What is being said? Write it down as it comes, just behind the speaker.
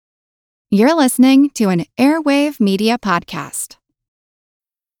You're listening to an Airwave Media Podcast.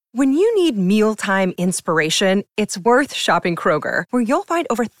 When you need mealtime inspiration, it's worth shopping Kroger, where you'll find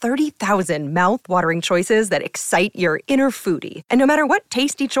over 30,000 mouth-watering choices that excite your inner foodie. And no matter what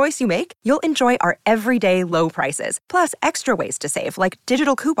tasty choice you make, you'll enjoy our everyday low prices, plus extra ways to save, like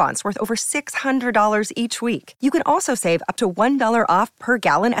digital coupons worth over $600 each week. You can also save up to $1 off per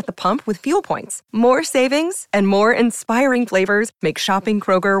gallon at the pump with fuel points. More savings and more inspiring flavors make shopping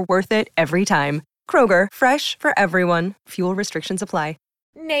Kroger worth it every time. Kroger, fresh for everyone. Fuel restrictions apply.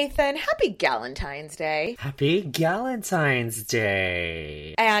 Nathan, happy Galentines Day. Happy Galentines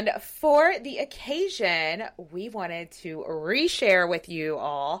Day. And for the occasion, we wanted to reshare with you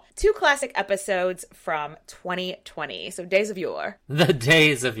all 2 classic episodes from 2020. So Days of Yore. The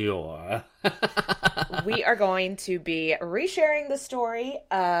Days of Yore. We are going to be resharing the story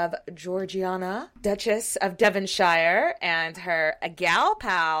of Georgiana, Duchess of Devonshire, and her gal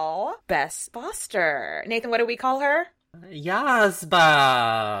pal, Bess Foster. Nathan, what do we call her? Yes,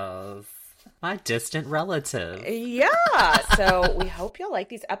 Bess. My distant relative. Yeah. So we hope you'll like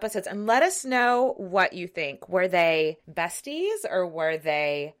these episodes and let us know what you think. Were they besties or were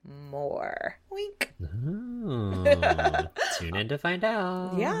they more? Wink. Ooh, tune in to find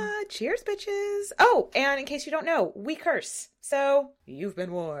out. Yeah. Cheers, bitches. Oh, and in case you don't know, we curse. So you've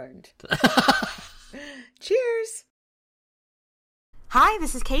been warned. Cheers. Hi,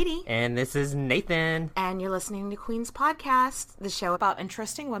 this is Katie. And this is Nathan. And you're listening to Queen's Podcast, the show about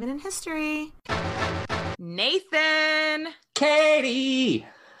interesting women in history. Nathan! Katie!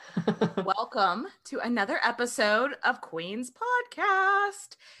 Welcome to another episode of Queen's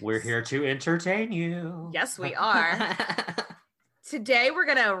Podcast. We're here to entertain you. Yes, we are. Today, we're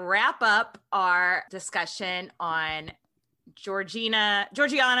going to wrap up our discussion on Georgiana,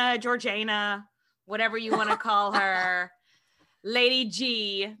 whatever you want to call her. Lady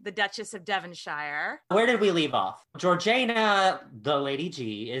G, the Duchess of Devonshire. Where did we leave off? Georgiana, the Lady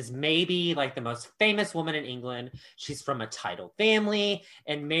G, is maybe like the most famous woman in England. She's from a titled family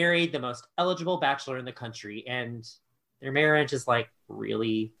and married the most eligible bachelor in the country. And their marriage is like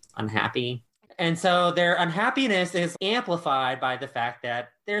really unhappy. And so their unhappiness is amplified by the fact that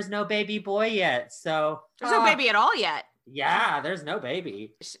there's no baby boy yet. So there's no baby at all yet. Yeah, there's no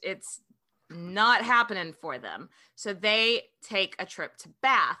baby. It's not happening for them. So they take a trip to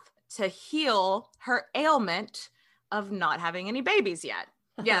Bath to heal her ailment of not having any babies yet.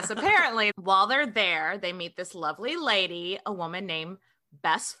 Yes, apparently while they're there, they meet this lovely lady, a woman named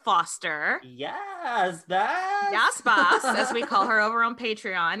Bess Foster. Yes, Bess. Yes, Bess, as we call her over on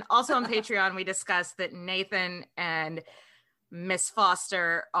Patreon. Also on Patreon, we discussed that Nathan and Miss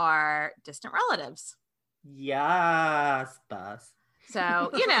Foster are distant relatives. Yes, Bess. So,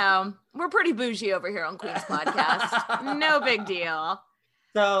 you know, we're pretty bougie over here on Queen's Podcast. No big deal.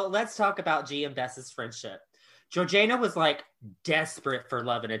 So let's talk about G and Bess's friendship. Georgiana was like desperate for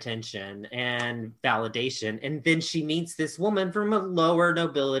love and attention and validation. And then she meets this woman from a lower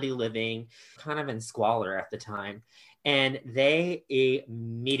nobility living, kind of in squalor at the time. And they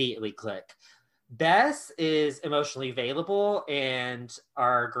immediately click. Bess is emotionally available and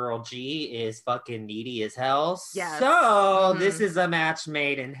our girl G is fucking needy as hell. Yes. So this is a match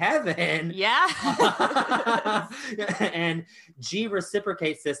made in heaven. Yeah. And G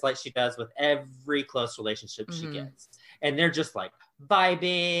reciprocates this like she does with every close relationship she gets. And they're just like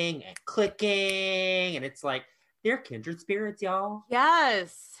vibing and clicking. And it's like, they're kindred spirits, y'all.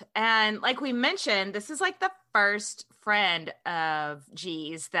 Yes. And like we mentioned, this is like the first friend of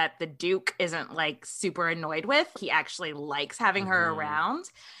G's that the Duke isn't like super annoyed with. He actually likes having her around.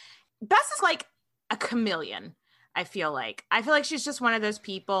 Bess is like a chameleon, I feel like. I feel like she's just one of those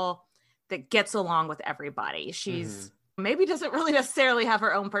people that gets along with everybody. She's maybe doesn't really necessarily have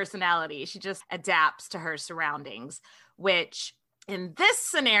her own personality. She just adapts to her surroundings, which in this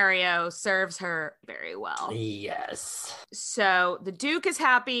scenario serves her very well. Yes. So the Duke is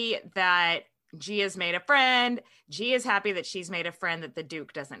happy that G has made a friend. G is happy that she's made a friend that the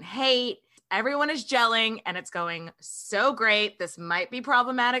Duke doesn't hate. Everyone is gelling and it's going so great. This might be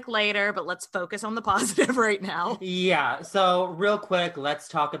problematic later, but let's focus on the positive right now. Yeah. So real quick, let's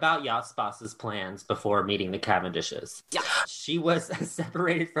talk about Yasbas's plans before meeting the Cavendishes. Yeah. She was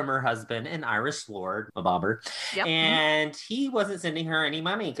separated from her husband, an Irish lord, a bobber. Yep. And he wasn't sending her any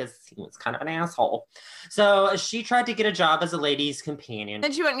money because he was kind of an asshole. So she tried to get a job as a ladies' companion.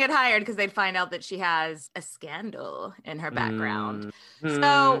 Then she wouldn't get hired because they'd find out that she has a scandal in her background.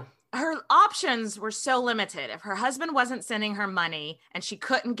 So her options were so limited. If her husband wasn't sending her money and she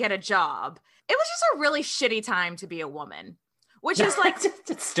couldn't get a job, it was just a really shitty time to be a woman. which is like,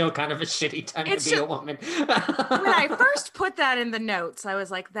 it's still kind of a shitty time to be a woman. When I first put that in the notes, I was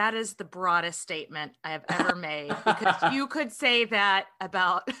like, that is the broadest statement I have ever made, because you could say that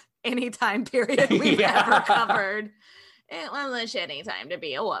about any time period we've ever covered. It was a shitty time to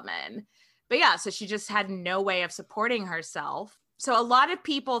be a woman. But yeah, so she just had no way of supporting herself. So a lot of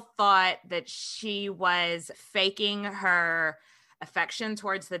people thought that she was faking her affection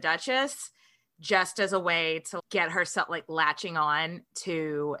towards the Duchess just as a way to get herself like latching on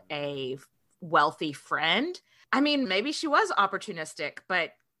to a wealthy friend. I mean, maybe she was opportunistic,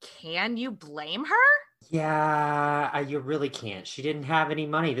 but can you blame her? Yeah, you really can't. She didn't have any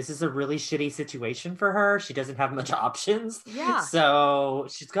money. This is a really shitty situation for her. She doesn't have much options. Yeah. So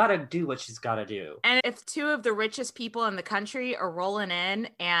she's got to do what she's got to do. And if two of the richest people in the country are rolling in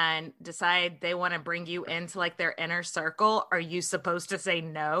and decide they want to bring you into like their inner circle, are you supposed to say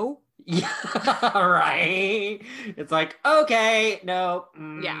no? Yeah, right. It's like, okay, no.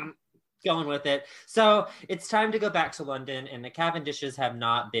 Yeah. Going with it. So it's time to go back to London, and the Cavendishes have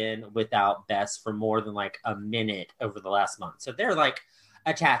not been without Bess for more than like a minute over the last month. So they're like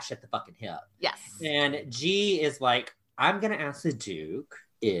attached at the fucking hip. Yes. And G is like, I'm going to ask the Duke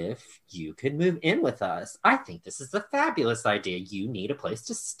if you could move in with us. I think this is a fabulous idea. You need a place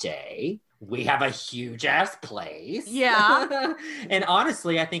to stay. We have a huge ass place. Yeah. And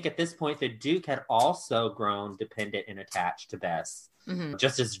honestly, I think at this point, the Duke had also grown dependent and attached to Bess. Mm-hmm.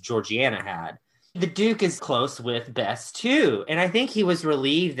 Just as Georgiana had. The Duke is close with Bess too. And I think he was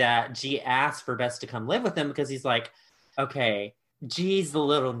relieved that G asked for Bess to come live with him, because he's like, okay, G's a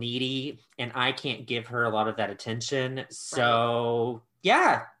little needy and I can't give her a lot of that attention. So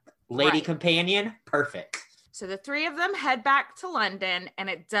yeah, lady companion, perfect. So the three of them head back to London, and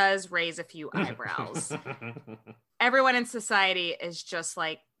it does raise a few eyebrows. Everyone in society is just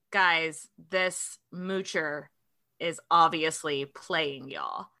like, guys, this moocher is obviously playing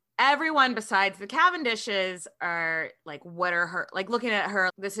y'all. Everyone besides the Cavendishes are like, what are her, like looking at her,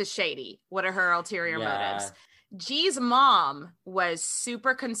 this is shady. What are her ulterior motives? G's mom was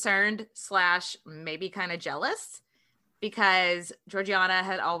super concerned / maybe kind of jealous, because Georgiana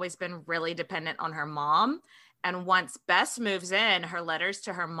had always been really dependent on her mom. And once Bess moves in, her letters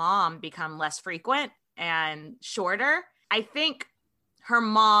to her mom become less frequent and shorter. I think her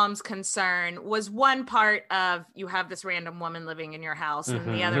mom's concern was one part of, you have this random woman living in your house,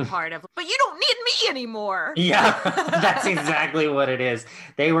 and the other part of, but you don't need me anymore. Yeah, that's exactly what it is.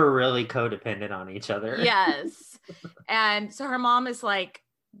 They were really codependent on each other. Yes. And so her mom is like,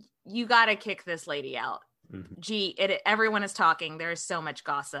 you got to kick this lady out. Mm-hmm. Gee, everyone is talking. There's so much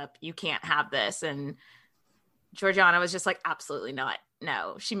gossip. You can't have this. And Georgiana was just like, absolutely not.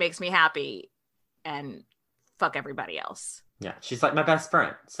 No, she makes me happy, and fuck everybody else. Yeah, she's like my best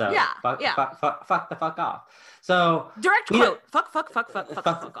friend. So fuck the fuck off. So direct quote, fuck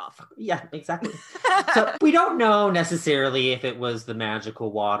off. Yeah, exactly. So we don't know necessarily if it was the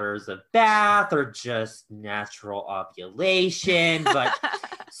magical waters of Bath or just natural ovulation, but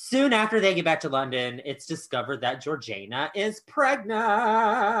soon after they get back to London, it's discovered that Georgiana is pregnant.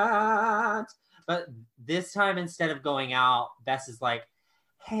 But this time, instead of going out, Bess is like,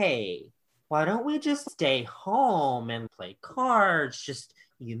 hey, why don't we just stay home and play cards? Just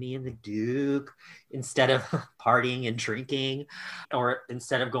you, me, and the Duke, instead of partying and drinking, or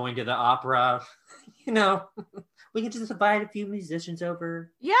instead of going to the opera. You know, we can just invite a few musicians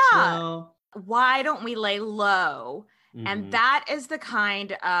over. Yeah. So. Why don't we lay low? Mm-hmm. And that is the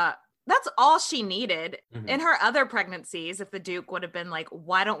kind of, that's all she needed. Mm-hmm. In her other pregnancies, if the Duke would have been like,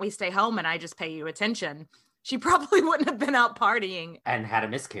 why don't we stay home and I just pay you attention? She probably wouldn't have been out partying. And had a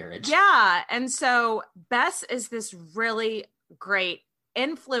miscarriage. Yeah. And so Bess is this really great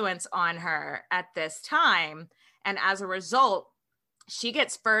influence on her at this time. And as a result, she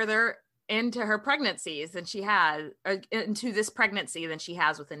gets further into her pregnancies than she has, or into this pregnancy than she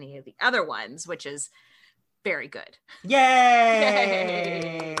has with any of the other ones, which is very good.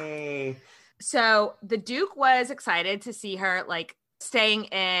 Yay! Yay! So the Duke was excited to see her like staying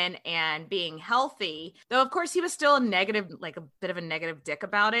in and being healthy, though of course he was still a negative, like a bit of a negative dick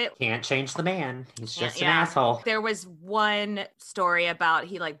about it. Can't change the man. He's just an asshole. There was one story about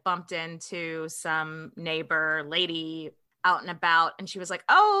he like bumped into some neighbor lady out and about, and she was like,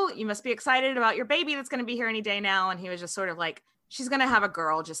 oh, you must be excited about your baby that's going to be here any day now. And he was just sort of like, she's going to have a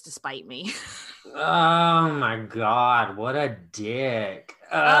girl just to spite me. Oh my God, what a dick.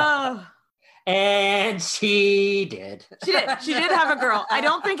 And she did. She did have a girl. I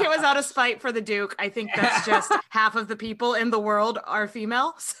don't think it was out of spite for the Duke. I think that's just half of the people in the world are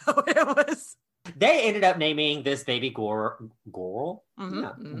female. So it was. They ended up naming this baby Girl. Mm-hmm.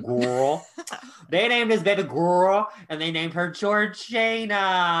 Yeah, Girl. They named this baby Girl, and they named her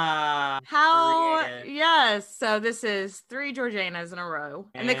Georgina. How? Creative. Yes. So this is 3 Georgianas in a row.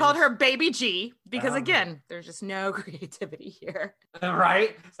 And they called her Baby G because, again, there's just no creativity here.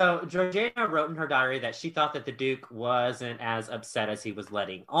 Right? So Georgina wrote in her diary that she thought that the Duke wasn't as upset as he was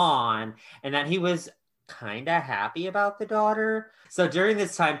letting on, and that he was kind of happy about the daughter. So during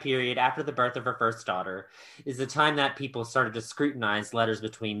this time period, after the birth of her first daughter, is the time that people started to scrutinize letters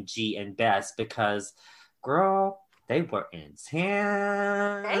between G and Bess because, girl, they were intense.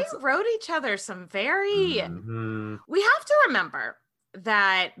 They wrote each other some very... Mm-hmm. We have to remember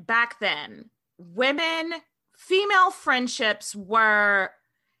that back then, female friendships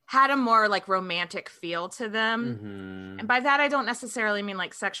had a more like romantic feel to them. Mm-hmm. And by that, I don't necessarily mean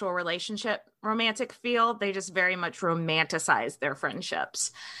like sexual relationship romantic feel. They just very much romanticize their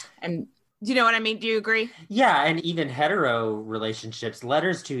friendships. And do you know what I mean? Do you agree? Yeah, and even hetero relationships,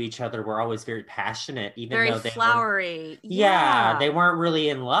 letters to each other were always very passionate, even very though they flowery. Yeah, they weren't really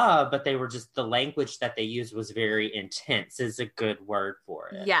in love, but they were just, the language that they used was very intense, is a good word for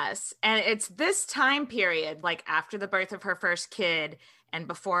it. Yes, and it's this time period, like after the birth of her first kid and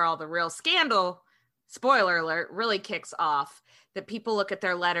before all the real scandal, spoiler alert, really kicks off, that people look at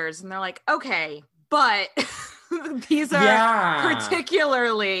their letters and they're like, okay, but these are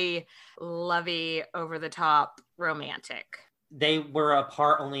particularly lovey, over the top, romantic. They were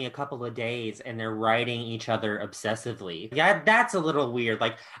apart only a couple of days and they're writing each other obsessively. Yeah, that's a little weird.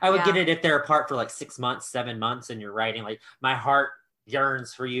 Like, I would get it if they're apart for like 6 months, 7 months, and you're writing like, my heart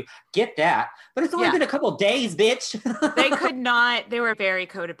yearns for you. Get that. But it's only been a couple days, bitch. They were very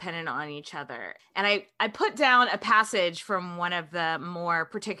codependent on each other. And I put down a passage from one of the more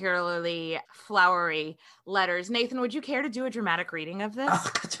particularly flowery letters. Nathan, would you care to do a dramatic reading of this?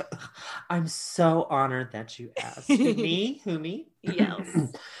 I'm so honored that you asked. Who, me?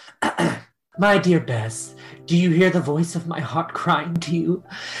 Yes. My dear Bess, do you hear the voice of my heart crying to you?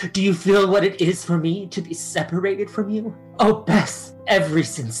 Do you feel what it is for me to be separated from you? Oh, Bess, every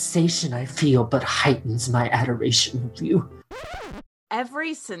sensation I feel but heightens my adoration of you.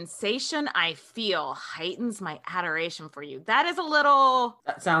 Every sensation I feel heightens my adoration for you. That is a little...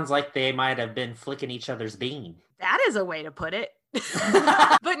 That sounds like they might have been flicking each other's bean. That is a way to put it.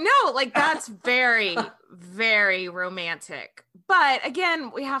 But no, like that's very, very romantic. But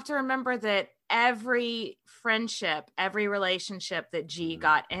again, we have to remember that every friendship, every relationship that G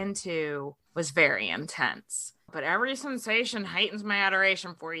got into was very intense. But every sensation heightens my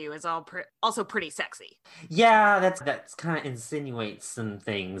adoration for you is also pretty sexy. Yeah, that's kind of insinuates some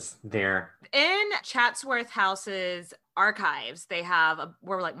things there. In Chatsworth House's archives, they have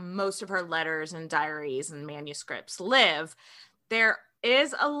where like most of her letters and diaries and manuscripts live. There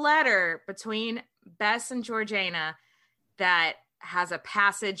is a letter between Bess and Georgina that has a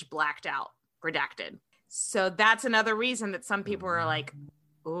passage blacked out, redacted. So that's another reason that some people are like,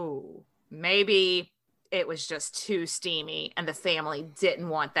 ooh, maybe it was just too steamy and the family didn't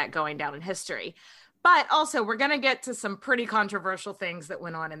want that going down in history. But also, we're going to get to some pretty controversial things that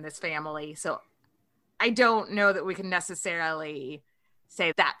went on in this family. So I don't know that we can necessarily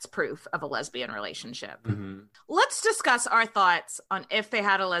say that's proof of a lesbian relationship. Mm-hmm. Let's discuss our thoughts on if they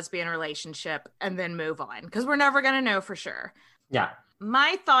had a lesbian relationship and then move on, because we're never going to know for sure. Yeah.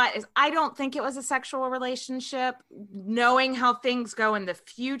 My thought is I don't think it was a sexual relationship. Knowing how things go in the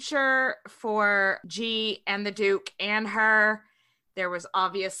future for G and the Duke and her, there was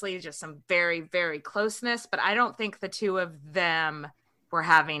obviously just some very, very closeness, but I don't think the two of them were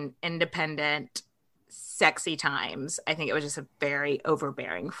having independent, sexy times. I think it was just a very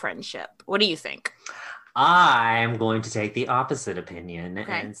overbearing friendship. What do you think? I'm going to take the opposite opinion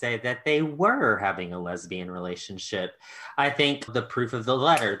and say that they were having a lesbian relationship. I think the proof of the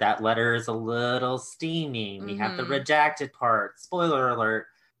letter, that letter is a little steamy. We have the redacted part. Spoiler alert,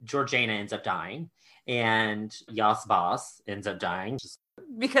 Georgina ends up dying and Yas Boss ends up dying.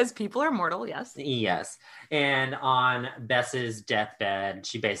 Because people are mortal, yes. Yes. And on Bess's deathbed,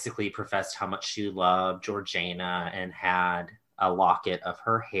 she basically professed how much she loved Georgina and had a locket of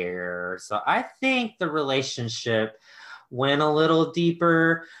her hair. So I think the relationship went a little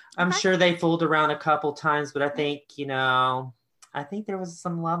deeper. I'm sure they fooled around a couple times, but I think, I think there was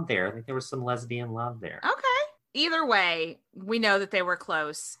some love there. I think there was some lesbian love there. Okay. Either way, we know that they were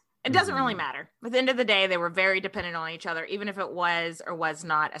close. It doesn't really matter. At the end of the day, they were very dependent on each other. Even if it was or was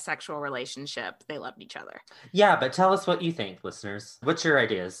not a sexual relationship, they loved each other. Yeah, but tell us what you think, listeners. What's your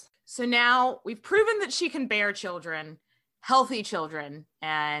ideas? So now we've proven that she can bear children, healthy children.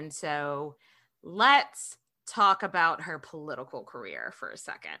 And so let's talk about her political career for a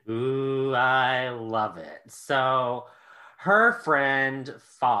second. Ooh, I love it. So her friend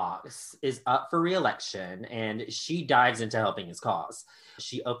Fox is up for re-election and she dives into helping his cause.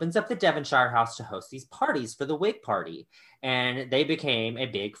 She opens up the Devonshire house to host these parties for the Whig Party, and they became a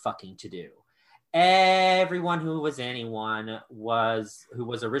big fucking to-do. Everyone who was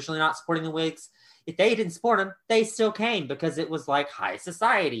originally not supporting the Whigs, if they didn't support them, they still came because it was like high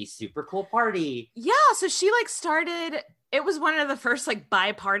society, super cool party. Yeah, so she like started, it was one of the first like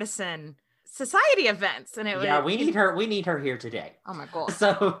bipartisan society events, and we need her here today. Oh my god.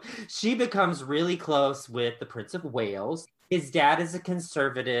 So she becomes really close with the Prince of Wales. His dad is a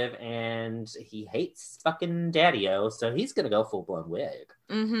conservative and he hates fucking daddy-o, so he's gonna go full-blown Whig.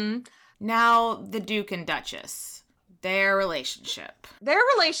 Now the Duke and Duchess, their relationship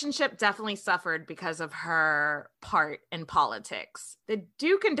definitely suffered because of her part in politics. The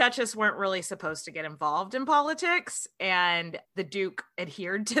Duke and Duchess weren't really supposed to get involved in politics, and the Duke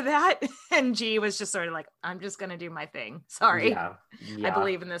adhered to that. And G was just sort of like, I'm just going to do my thing. Sorry. Yeah. I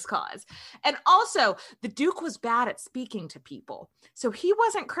believe in this cause. And also, the Duke was bad at speaking to people. So he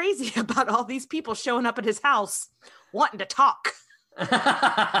wasn't crazy about all these people showing up at his house wanting to talk.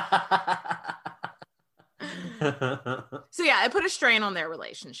 So yeah, it put a strain on their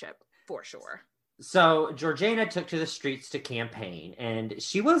relationship for sure. So Georgiana took to the streets to campaign, and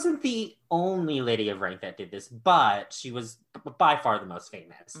she wasn't the only lady of rank that did this, but she was by far the most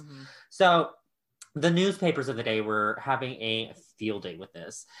famous. So the newspapers of the day were having a field day with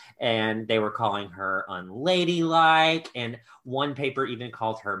this, and they were calling her unladylike, and one paper even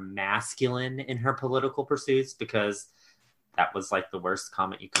called her masculine in her political pursuits, because that was like the worst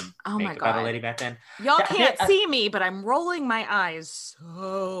comment you could make about a lady back then. Y'all can't see me, but I'm rolling my eyes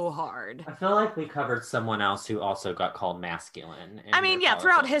so hard. I feel like we covered someone else who also got called masculine. I mean, yeah,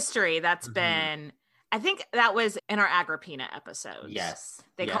 throughout history, that's been, I think that was in our Agrippina episodes. Yes.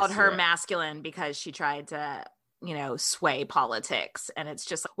 They called her masculine because she tried to, sway politics. And it's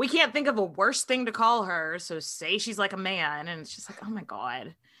just, we can't think of a worse thing to call her. So say she's like a man. And it's just like, oh my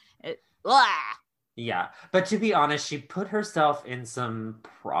God. Yeah, but to be honest, she put herself in some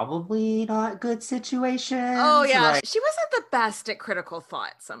probably not good situations. Oh, yeah. She wasn't the best at critical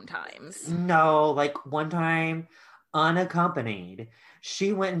thought sometimes. No, like one time, unaccompanied,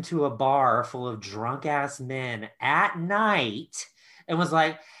 she went into a bar full of drunk-ass men at night and was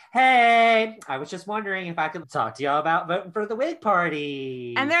like, hey, I was just wondering if I could talk to y'all about voting for the Whig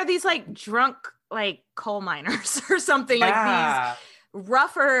Party. And they're these like drunk like coal miners or something, like these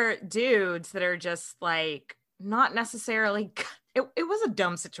rougher dudes that are just like not necessarily, it was a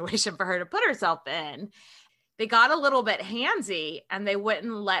dumb situation for her to put herself in. They got a little bit handsy and they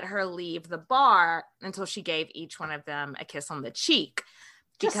wouldn't let her leave the bar until she gave each one of them a kiss on the cheek.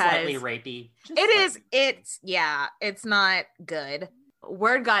 Just slightly rapey. It's not good.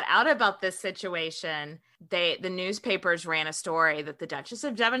 Word got out about this situation. The newspapers ran a story that the Duchess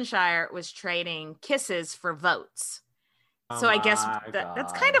of Devonshire was trading kisses for votes. So I guess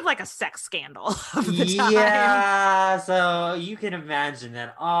that's kind of like a sex scandal of the time. Yeah, so you can imagine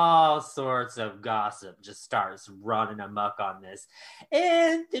that all sorts of gossip just starts running amok on this.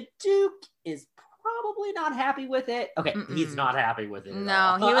 And the Duke is probably not happy with it. Okay, he's not happy with it at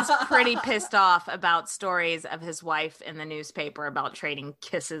all. He was pretty pissed off about stories of his wife in the newspaper about trading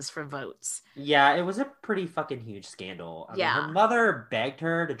kisses for votes. Yeah, it was a pretty fucking huge scandal. I mean, her mother begged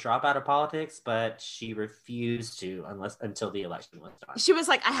her to drop out of politics, but she refused to until the election was done. She was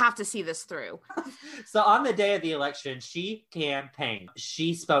like, I have to see this through. So on the day of the election, she campaigned.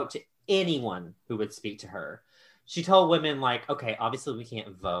 She spoke to anyone who would speak to her. She told women like, okay, obviously we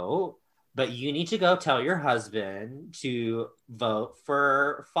can't vote, but you need to go tell your husband to vote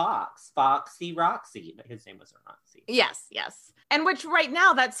for Foxy Roxy. But his name was Roxy. Yes. And which right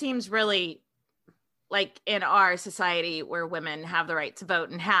now that seems really like in our society where women have the right to vote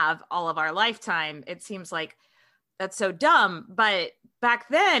and have all of our lifetime, it seems like that's so dumb. But back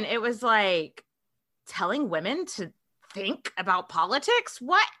then it was like telling women to think about politics.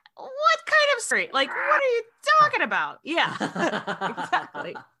 What kind of street? Like, what are you talking about? Yeah,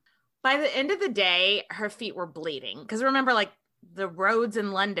 exactly. By the end of the day, her feet were bleeding. Because remember, like, the roads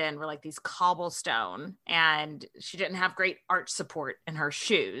in London were like these cobblestone, and she didn't have great arch support in her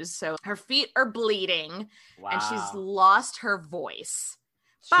shoes. So her feet are bleeding, and she's lost her voice.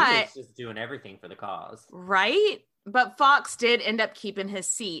 She was just doing everything for the cause. Right? But Fox did end up keeping his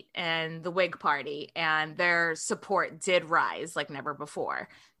seat in the Whig Party, and their support did rise like never before.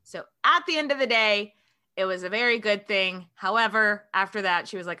 So at the end of the day, it was a very good thing. However, after that,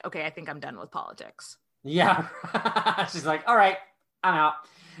 she was like, okay, I think I'm done with politics. Yeah. She's like, all right, I'm out.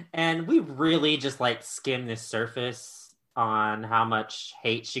 And we really just like skimmed the surface on how much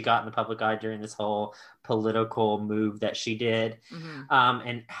hate she got in the public eye during this whole political move that she did,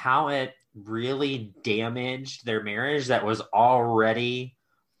 and how it really damaged their marriage that was already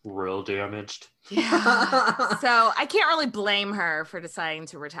real damaged. Yeah. So I can't really blame her for deciding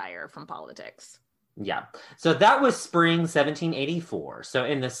to retire from politics. Yeah. So that was spring 1784. So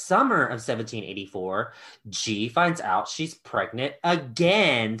in the summer of 1784, G finds out she's pregnant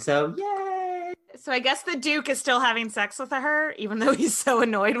again. So yay. So I guess the Duke is still having sex with her, even though he's so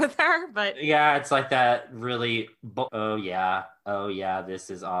annoyed with her. But yeah, it's like that really, oh yeah,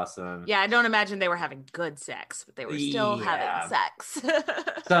 this is awesome. Yeah, I don't imagine they were having good sex, but they were still having sex.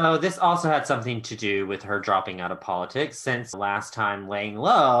 So this also had something to do with her dropping out of politics, since last time laying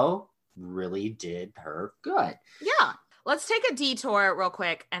low really did her good. Yeah. Let's take a detour real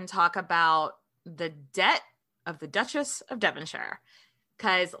quick and talk about the debt of the Duchess of Devonshire.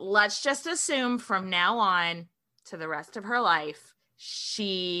 Because let's just assume from now on to the rest of her life,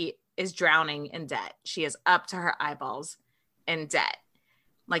 she is drowning in debt. She is up to her eyeballs in debt.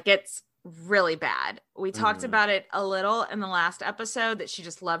 Like, it's really bad. We talked about it a little in the last episode, that she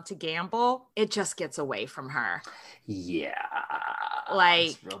just loved to gamble. It just gets away from her. Yeah.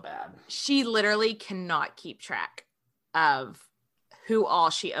 Like, it's real bad. She literally cannot keep track of who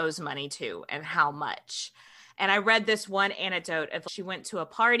all she owes money to and how much. And I read this one anecdote of she went to a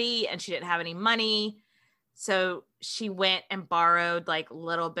party and she didn't have any money. So she went and borrowed like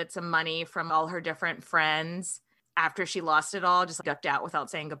little bits of money from all her different friends. After she lost it all, just ducked out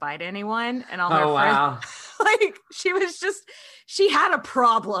without saying goodbye to anyone. And all her friends, like, she had a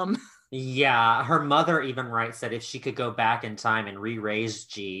problem. Yeah, her mother even writes that if she could go back in time and re-raise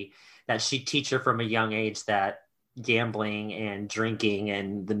G, that she'd teach her from a young age that gambling and drinking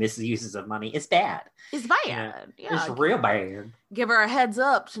and the misuses of money is bad. It's bad. Yeah. It's real bad. Give her a heads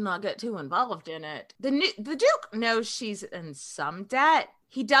up to not get too involved in it. The Duke knows she's in some debt.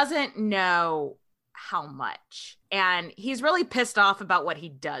 He doesn't know how much. And he's really pissed off about what he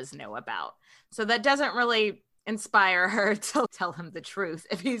does know about. So that doesn't really inspire her to tell him the truth.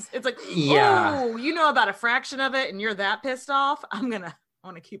 It's like, oh, you know about a fraction of it and you're that pissed off, I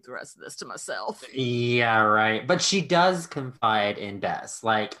want to keep the rest of this to myself. Yeah, right. But she does confide in Bess.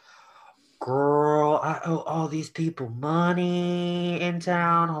 Like, girl, I owe all these people money in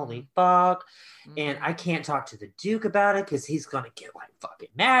town. Holy fuck. And I can't talk to the Duke about it because he's going to get like fucking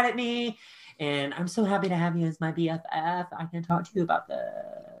mad at me. And I'm so happy to have you as my BFF. I can talk to you about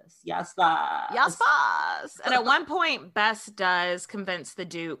this. Yes, boss. Yes, boss. And at one point, Bess does convince the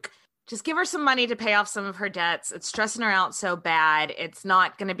Duke, just give her some money to pay off some of her debts. It's stressing her out so bad. It's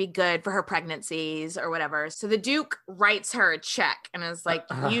not going to be good for her pregnancies or whatever. So the Duke writes her a check and is like,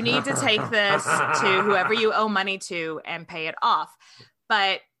 you need to take this to whoever you owe money to and pay it off.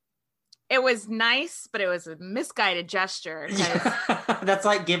 But it was nice, but it was a misguided gesture. That's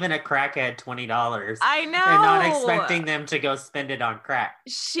like giving a crackhead $20. I know. And not expecting them to go spend it on crack.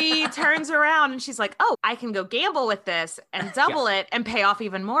 She turns around and she's like, oh, I can go gamble with this and double it and pay off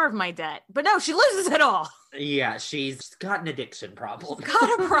even more of my debt. But no, she loses it all. Yeah, she's got an addiction problem.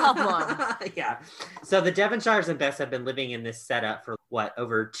 Got a problem. Yeah. So the Devonshires and Bess have been living in this setup for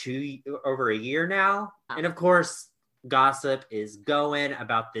over a year now. Oh. And of course, gossip is going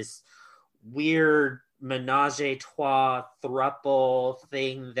about this weird menage a trois throuple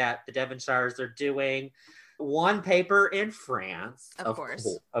thing that the Devonshires are doing. One paper in France, of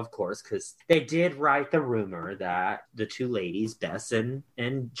course, because they did write the rumor that the two ladies, Bess and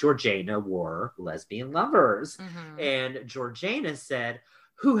Georgiana, were lesbian lovers. Mm-hmm. And Georgiana said,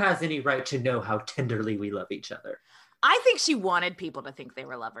 who has any right to know how tenderly we love each other? I think she wanted people to think they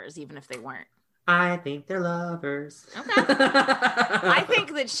were lovers, even if they weren't. I think they're lovers. Okay. I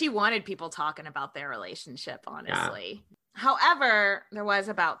think that she wanted people talking about their relationship, honestly. Yeah. However, there was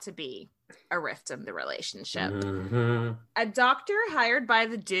about to be a rift in the relationship. Mm-hmm. A doctor hired by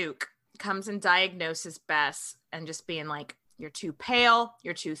the Duke comes and diagnoses Bess and just being like, you're too pale,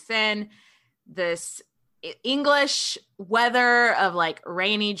 you're too thin. This English weather of like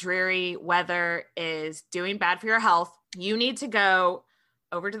rainy, dreary weather is doing bad for your health. You need to go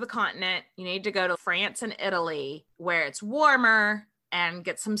over to the continent. You need to go to France and Italy where it's warmer and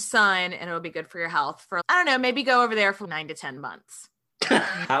get some sun, and it'll be good for your health for, I don't know, maybe go over there for 9 to 10 months.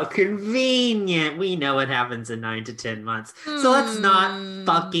 How convenient. We know what happens in 9 to 10 months. So let's not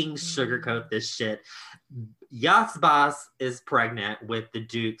fucking sugarcoat this shit. Yas Boss is pregnant with the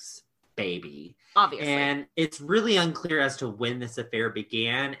Duke's baby. Obviously. And it's really unclear as to when this affair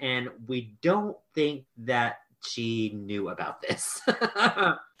began, and we don't think that she knew about this.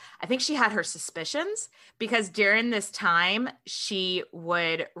 I think she had her suspicions because during this time, she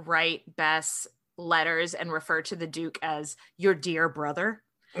would write Bess letters and refer to the Duke as your dear brother.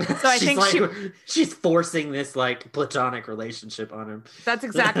 So I think she's forcing this like platonic relationship on him. That's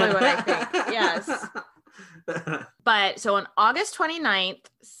exactly what I think. Yes. But so on August 29th,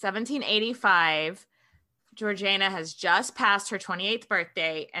 1785, Georgiana has just passed her 28th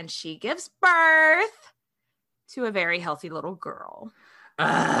birthday and she gives birth to a very healthy little girl.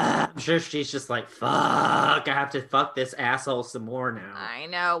 I'm sure she's just like, fuck, I have to fuck this asshole some more now. I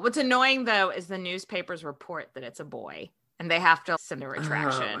know. What's annoying, though, is the newspapers report that it's a boy, and they have to send a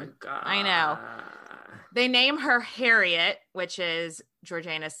retraction. Oh, my God. I know. They name her Harriet, which is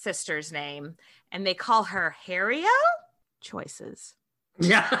Georgiana's sister's name, and they call her Harrio? Choices.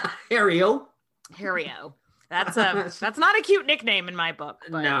 Yeah, Harrio. Harrio. That's not a cute nickname in my book.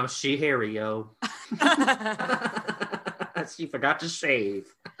 But... No, she Harrio. She forgot to shave.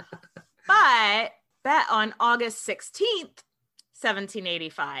 But on August 16th,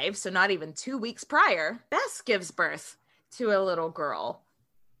 1785, so not even 2 weeks prior, Bess gives birth to a little girl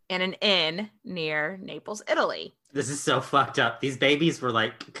in an inn near Naples, Italy. This is so fucked up. These babies were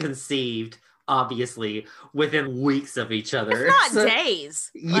like conceived, obviously, within weeks of each other. It's not days.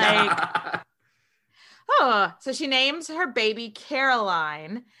 Yeah. So she names her baby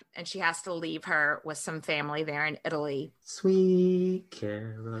Caroline, and she has to leave her with some family there in Italy. Sweet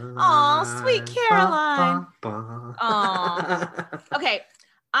Caroline. Oh, sweet Caroline. Ba, ba, ba. Oh. Okay,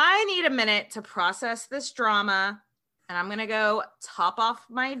 I need a minute to process this drama, and I'm going to go top off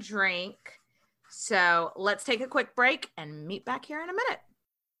my drink. So let's take a quick break and meet back here in a minute.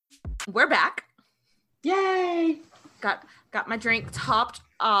 We're back. Yay. Got my drink topped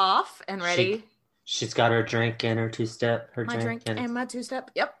off and ready. She's got her drink and her two-step. My drink and my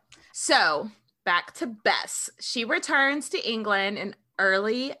two-step. Yep. So back to Bess. She returns to England in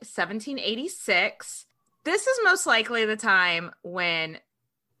early 1786. This is most likely the time when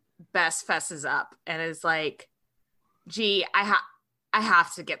Bess fesses up and is like, gee, I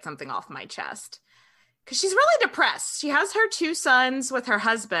have to get something off my chest. Because she's really depressed. She has her 2 sons with her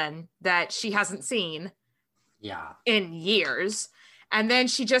husband that she hasn't seen in years. And then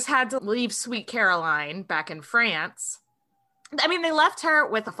she just had to leave Sweet Caroline back in France. I mean, they left her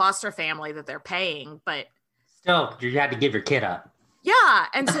with a foster family that they're paying, but... Still, you had to give your kid up. Yeah,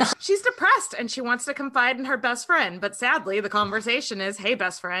 and so she's depressed, and she wants to confide in her best friend. But sadly, the conversation is, hey,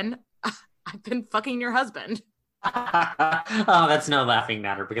 best friend, I've been fucking your husband. Oh, that's no laughing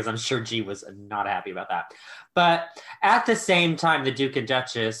matter, because I'm sure G was not happy about that. But at the same time, the Duke and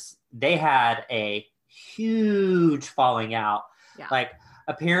Duchess, they had a huge falling out. Yeah. Like,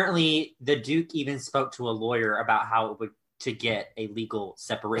 apparently, the Duke even spoke to a lawyer about how it would to get a legal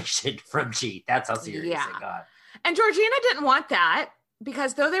separation from G. That's how serious it got. And Georgina didn't want that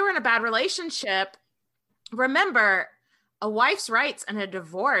because though they were in a bad relationship, remember, a wife's rights and a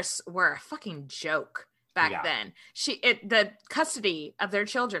divorce were a fucking joke back then. The custody of their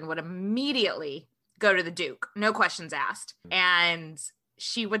children would immediately go to the Duke, no questions asked. And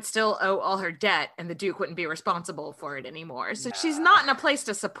she would still owe all her debt and the Duke wouldn't be responsible for it anymore. So she's not in a place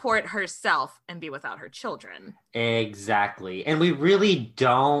to support herself and be without her children. Exactly. And we really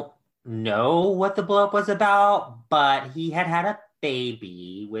don't know what the blow up was about, but he had a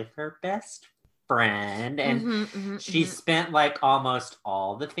baby with her best friend and she spent like almost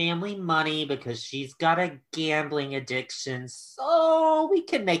all the family money because she's got a gambling addiction. So we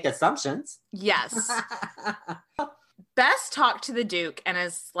can make assumptions. Yes. Bess talked to the Duke and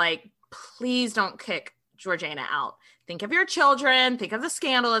is like, please don't kick Georgiana out. Think of your children. Think of the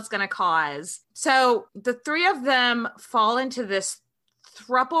scandal it's going to cause. So the 3 of them fall into this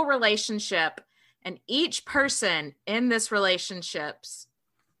throuple relationship, and each person in this relationship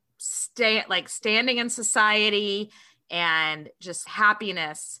standing in society and just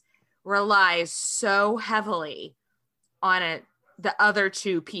happiness relies so heavily on the other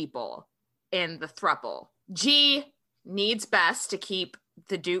 2 people in the throuple. G needs Bess to keep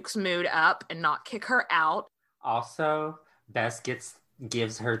the Duke's mood up and not kick her out. Also, Bess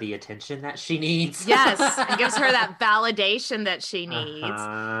gives her the attention that she needs. Yes, and gives her that validation that she needs.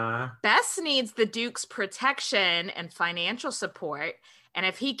 Bess needs the Duke's protection and financial support. And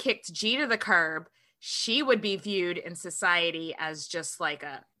if he kicked G to the curb, she would be viewed in society as just like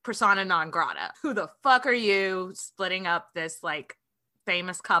a persona non grata. Who the fuck are you splitting up this like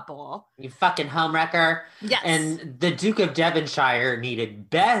famous couple? You fucking homewrecker. Yes. And the Duke of Devonshire needed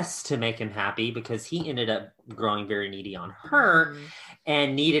Bess to make him happy because he ended up growing very needy on her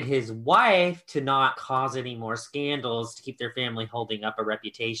and needed his wife to not cause any more scandals to keep their family holding up a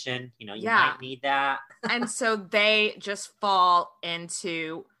reputation. You know, you might need that. And so they just fall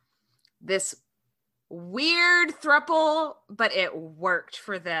into this weird throuple, but it worked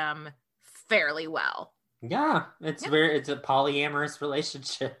for them fairly well. Yeah, it's weird. It's a polyamorous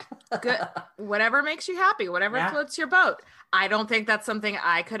relationship. Good. Whatever makes you happy, whatever floats your boat. I don't think that's something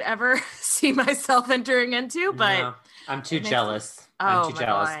I could ever see myself entering into, but no, I'm too jealous. I'm too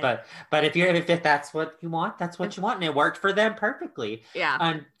jealous. God. But if that's what you want, that's what you want, and it worked for them perfectly.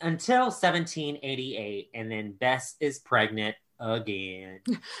 Yeah. Until 1788, and then Bess is pregnant again,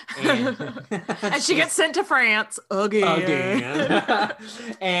 and she gets sent to France again.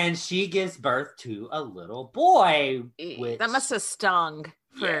 And she gives birth to a little boy. That must have stung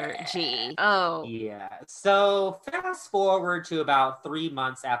for G. Oh yeah. So fast forward to about 3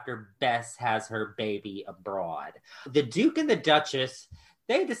 months after Bess has her baby abroad, the Duke and the Duchess,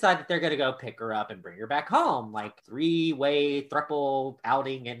 they decide that they're going to go pick her up and bring her back home, like 3-way throuple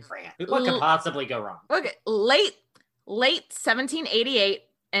outing in France. What could possibly go wrong? Okay, late 1788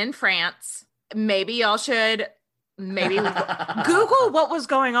 in France. Maybe y'all should Google what was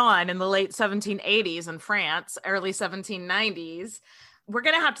going on in the late 1780s in France, early 1790s. We're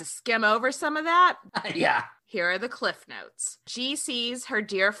going to have to skim over some of that. Yeah. Here are the cliff notes. She sees her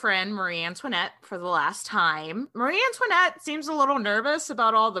dear friend Marie Antoinette for the last time. Marie Antoinette seems a little nervous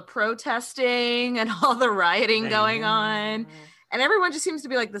about all the protesting and all the rioting going on. And everyone just seems to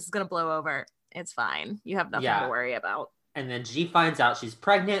be like, this is going to blow over. It's fine. You have nothing to worry about. And then G finds out she's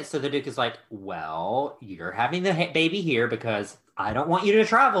pregnant. So the Duke is like, well, you're having the baby here because I don't want you to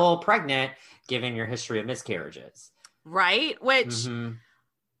travel pregnant, given your history of miscarriages. Right? Which in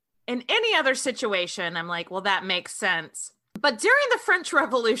any other situation, I'm like, well, that makes sense. But during the French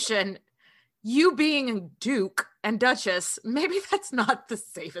Revolution, you being a Duke and Duchess, maybe that's not the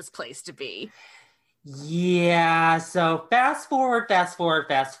safest place to be. Yeah, so fast forward.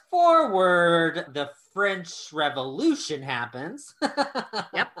 The French Revolution happens.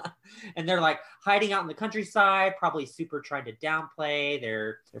 Yep. And they're like hiding out in the countryside, probably super trying to downplay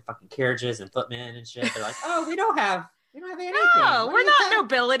their fucking carriages and footmen and shit. They're like, oh, we don't have anything. No, we're not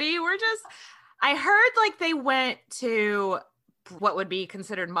nobility. We're just, I heard like they went to what would be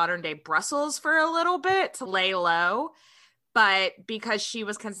considered modern day Brussels for a little bit to lay low. But because she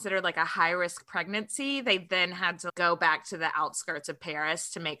was considered like a high-risk pregnancy, they then had to go back to the outskirts of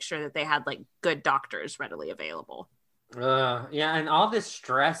Paris to make sure that they had like good doctors readily available. Yeah, and all this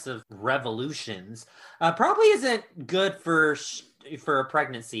stress of revolutions probably isn't good for a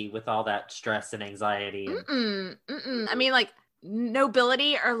pregnancy with all that stress and anxiety. I mean, like,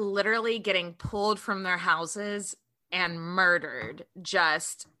 nobility are literally getting pulled from their houses and murdered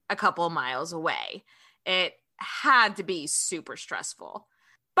just a couple miles away. It had to be super stressful.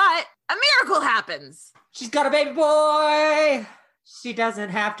 But a miracle happens. She's got a baby boy. She doesn't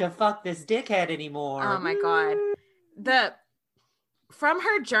have to fuck this dickhead anymore. Oh my God. From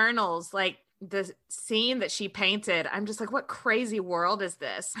her journals, like the scene that she painted, I'm just like, what crazy world is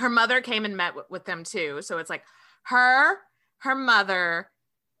this? Her mother came and met with them too. So it's like her mother,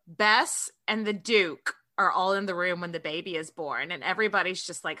 Bess, and the Duke are all in the room when the baby is born, and everybody's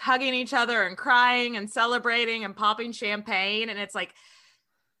just like hugging each other and crying and celebrating and popping champagne. And it's like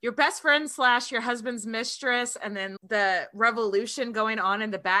your best friend / your husband's mistress, and then the revolution going on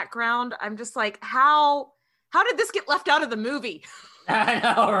in the background. I'm just like, how did this get left out of the movie? I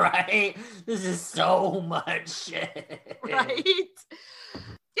know, right? This is so much shit. Right?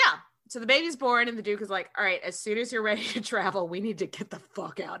 Yeah. So the baby's born, and the Duke is like, all right, as soon as you're ready to travel, we need to get the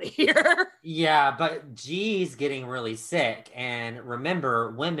fuck out of here. Yeah, but G's getting really sick. And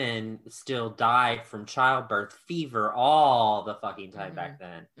remember, women still died from childbirth fever all the fucking time back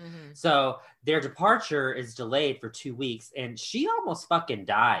then. So their departure is delayed for 2 weeks, and she almost fucking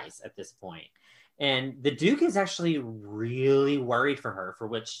dies at this point. And the Duke is actually really worried for her, for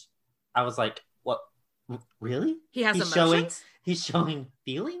which I was like, what? Really? He has emotions? He's showing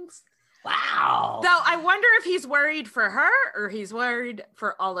feelings? Wow. Though I wonder if he's worried for her or he's worried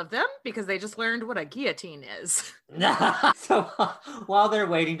for all of them, because they just learned what a guillotine is. So while they're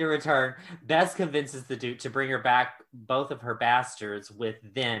waiting to return, Bess convinces the Duke to bring her back both of her bastards with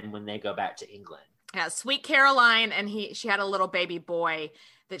them when they go back to England. Yeah, sweet Caroline, and she had a little baby boy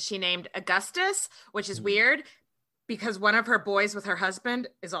that she named Augustus, which is weird because one of her boys with her husband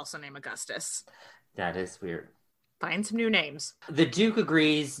is also named Augustus. That is weird. Find some new names. The Duke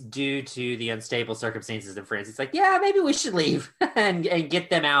agrees due to the unstable circumstances in France. He's like, yeah, maybe we should leave and get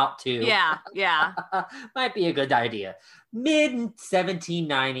them out too. Yeah. Might be a good idea.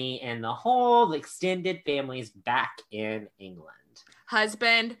 Mid-1790, and the whole extended family is back in England.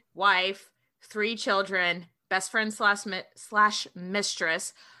 Husband, wife, 3 children, best friend /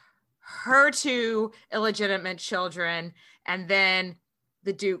 mistress, her 2 illegitimate children, and then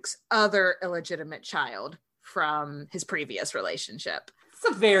the Duke's other illegitimate child from his previous relationship.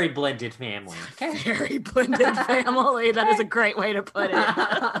 It's a very blended family. Okay. Very blended family. That is a great way to put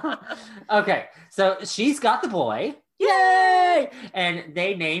it. Okay, so she's got the boy. Yay! And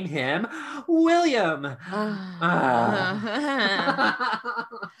they name him William.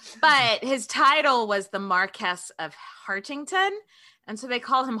 But his title was the Marquess of Hartington. And so they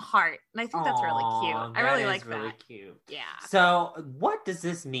call him Hart. And I think that's really cute. I really like that. Really cute. Yeah. So what does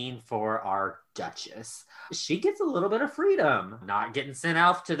this mean for our Duchess? She gets a little bit of freedom. Not getting sent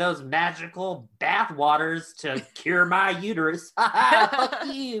out to those magical bath waters to cure my uterus. Fuck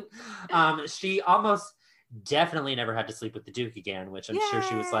you. She almost definitely never had to sleep with the Duke again, which I'm sure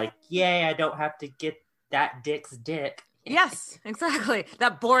she was like, yay, I don't have to get that dick's dick. Yes, exactly.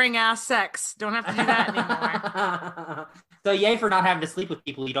 That boring ass sex. Don't have to do that anymore. So yay for not having to sleep with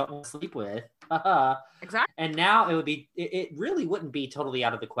people you don't want to sleep with. Exactly. And now it really wouldn't be totally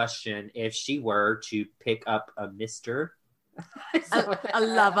out of the question if she were to pick up a mister. a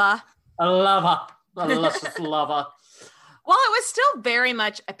lover. A lover. A luscious lover. Well, it was still very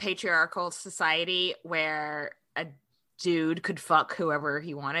much a patriarchal society where a dude could fuck whoever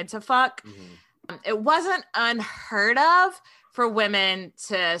he wanted to fuck. Mm-hmm. It wasn't unheard of for women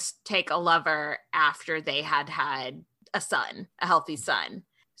to take a lover after they had a son, a healthy son.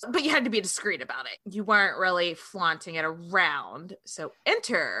 But you had to be discreet about it. You weren't really flaunting it around. So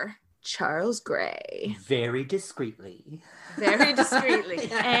enter Charles Grey. Very discreetly. Very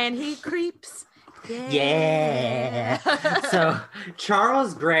discreetly. And he creeps. Yeah. So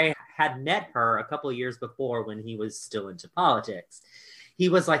Charles Grey had met her a couple of years before when he was still into politics. He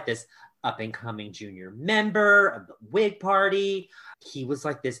was like this up-and-coming junior member of the Whig Party. He was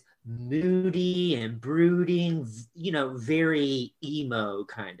like this moody and brooding, very emo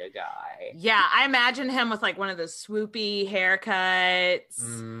kind of guy. Yeah, I imagine him with like one of those swoopy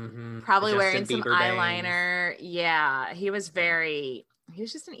haircuts, probably wearing some eyeliner. Yeah, he was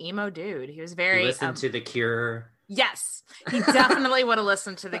just an emo dude. He was very... He listened to The Cure. Yes, he definitely would have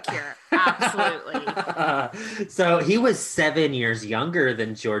listened to The Cure. Absolutely. So he was 7 years younger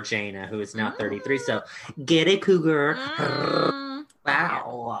than Georgiana, who is now 33. So get it, cougar.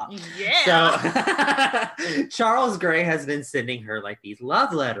 Wow. Yeah. So Charles Grey has been sending her like these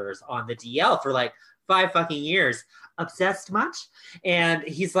love letters on the DL for like 5 fucking years. Obsessed much? And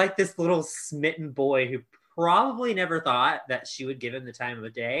he's like this little smitten boy who probably never thought that she would give him the time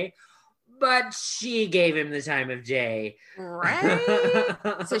of day. But she gave him the time of day. Right?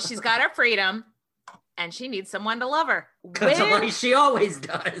 So she's got her freedom and she needs someone to love her. Like she always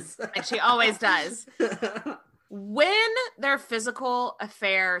does. And she always does. When their physical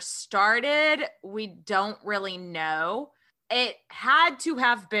affair started, we don't really know. It had to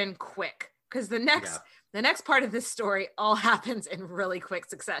have been quick because the next part of this story all happens in really quick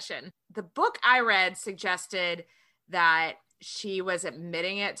succession. The book I read suggested that she was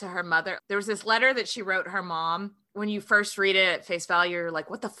admitting it to her mother. There was this letter that she wrote her mom. When you first read it at face value, you're like,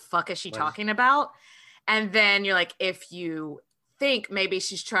 what the fuck is she talking about? And then you're like, if you think maybe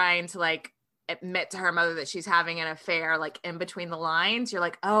she's trying to like admit to her mother that she's having an affair, like in between the lines, you're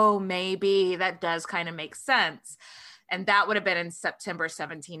like, oh, maybe that does kind of make sense. And that would have been in September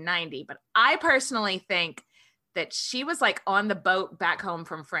 1790. But I personally think that she was like on the boat back home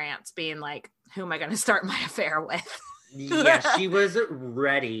from France being like, who am I going to start my affair with? Yeah, she was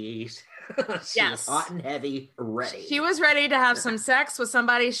ready. She was hot and heavy, ready. She was ready to have some sex with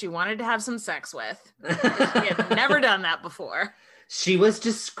somebody she wanted to have some sex with. She had never done that before. She was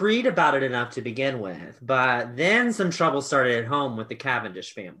discreet about it enough to begin with, but then some trouble started at home with the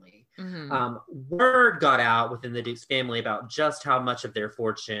Cavendish family. Mm-hmm. Word got out within the Duke's family about just how much of their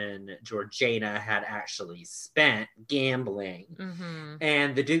fortune Georgiana had actually spent gambling. Mm-hmm.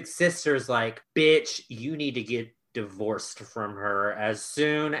 And the Duke's sister's like, bitch, you need to get divorced from her as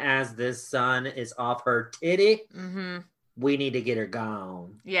soon as this son is off her titty. Mm-hmm. We need to get her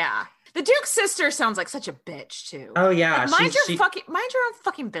gone. Yeah. The Duke's sister sounds like such a bitch too. Oh yeah. Like, mind your own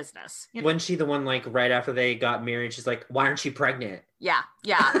fucking business. You know? Wasn't she the one like right after they got married? She's like, why aren't you pregnant? Yeah.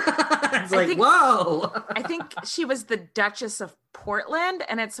 Whoa. I think she was the Duchess of Portland,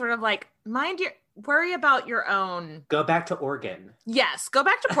 and it's sort of like, worry about your own. Go back to Oregon. Yes, go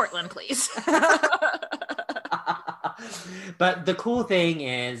back to Portland, please. But the cool thing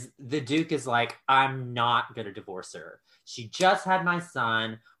is the Duke is like, I'm not going to divorce her. She just had my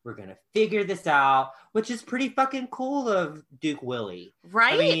son. We're going to figure this out, which is pretty fucking cool of Duke Willie.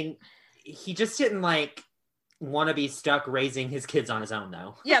 Right? I mean, he just didn't like want to be stuck raising his kids on his own,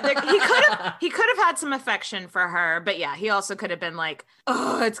 though. Yeah, he could have had some affection for her, but yeah, he also could have been like,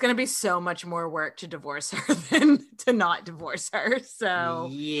 oh, it's going to be so much more work to divorce her than to not divorce her. So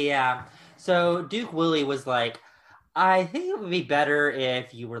yeah. So Duke Willie was like, I think it would be better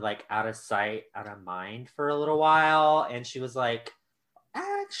if you were like out of sight, out of mind for a little while. And she was like,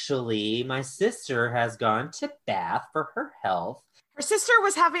 actually, my sister has gone to Bath for her health. Her sister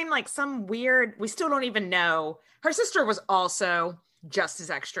was having like some weird, we still don't even know. Her sister was also just as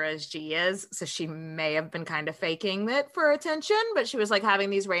extra as G is. So she may have been kind of faking it for attention, but she was like having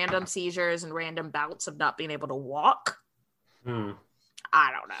these random seizures and random bouts of not being able to walk. I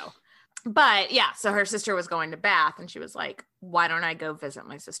don't know. But yeah, so her sister was going to Bath and she was like, why don't I go visit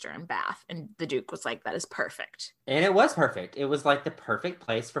my sister in Bath? And the Duke was like, that is perfect. And it was perfect. It was like the perfect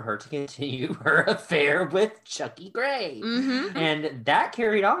place for her to continue her affair with Chucky Gray. Mm-hmm. And that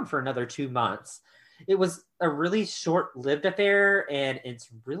carried on for another 2 months. It was a really short-lived affair, and it's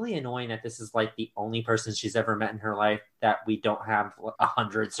really annoying that this is like the only person she's ever met in her life that we don't have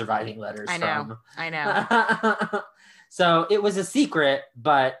 100 surviving letters from. I know. So it was a secret,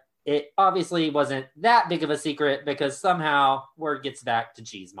 but it obviously wasn't that big of a secret because somehow word gets back to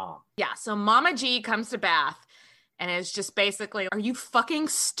G's mom. Yeah, so Mama G comes to Bath and is just basically, are you fucking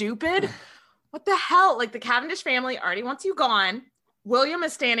stupid? What the hell? Like, the Cavendish family already wants you gone. William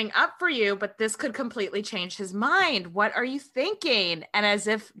is standing up for you, but this could completely change his mind. What are you thinking? And as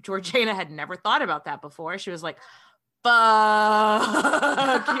if Georgina had never thought about that before, she was like,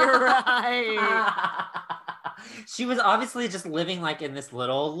 fuck, you're right. She was obviously just living like in this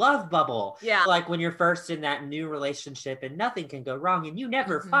little love bubble. Yeah. Like when you're first in that new relationship and nothing can go wrong and you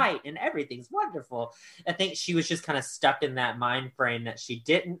never fight and everything's wonderful. I think she was just kind of stuck in that mind frame that she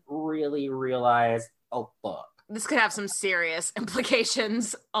didn't really realize, oh, fuck. This could have some serious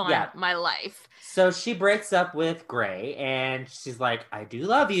implications on my life. So she breaks up with Gray and she's like, I do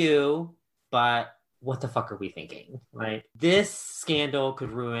love you, but what the fuck are we thinking? Right? This scandal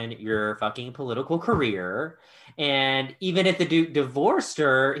could ruin your fucking political career. And even if the Duke divorced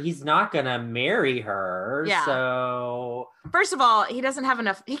her, he's not gonna marry her. Yeah. So first of all, he doesn't have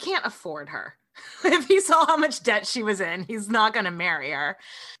enough, he can't afford her. If he saw how much debt she was in, he's not gonna marry her.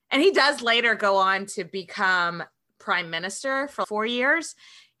 And he does later go on to become prime minister for 4 years.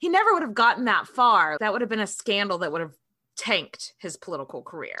 He never would have gotten that far. That would have been a scandal that would have tanked his political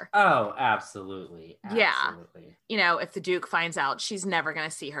career. Oh, absolutely. Yeah. You know, if the Duke finds out, she's never going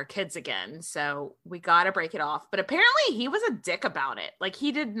to see her kids again. So we got to break it off. But apparently he was a dick about it. Like,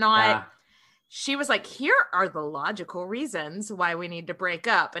 he did not. Yeah. She was like, here are the logical reasons why we need to break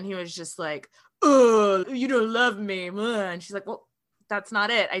up. And he was just like, oh, you don't love me. And she's like, well, that's not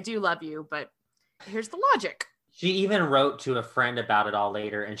it. I do love you, but here's the logic. She even wrote to a friend about it all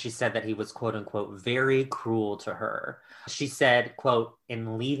later, and she said that he was, quote unquote, very cruel to her. She said, quote,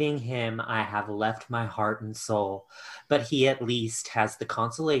 in leaving him, I have left my heart and soul, but he at least has the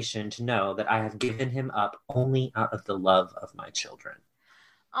consolation to know that I have given him up only out of the love of my children.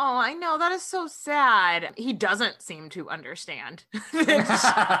 Oh, I know. That is so sad. He doesn't seem to understand. It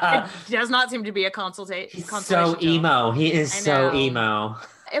does not seem to be a consolation. He's so emo. He is so emo.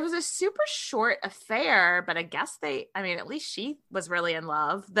 It was a super short affair, but I guess at least she was really in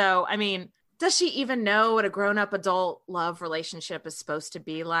love. Though, I mean, does she even know what a grown-up adult love relationship is supposed to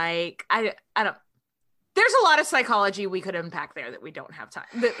be like? I don't. There's a lot of psychology we could unpack there that we don't have time.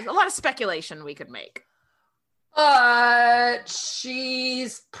 There's a lot of speculation we could make.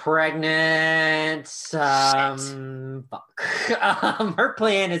 She's pregnant. Fuck. Her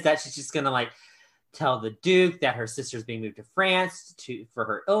plan is that she's just gonna like tell the Duke that her sister's being moved to France for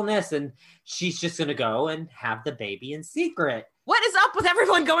her illness, and she's just gonna go and have the baby in secret. What is up with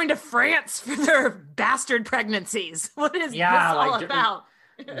everyone going to France for their bastard pregnancies? What is this all about?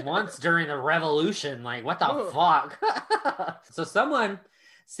 Once during the revolution, like what the fuck? So someone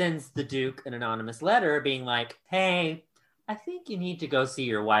sends the Duke an anonymous letter being like, hey, I think you need to go see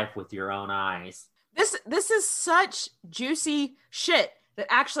your wife with your own eyes. This is such juicy shit that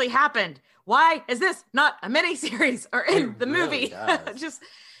actually happened. Why is this not a miniseries or in the movie? Really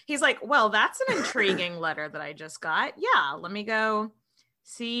he's like, well, that's an intriguing letter that I just got. Yeah, let me go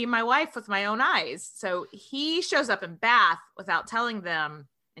see my wife with my own eyes. So he shows up in Bath without telling them,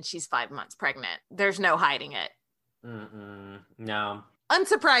 and she's 5 months pregnant. There's no hiding it. No.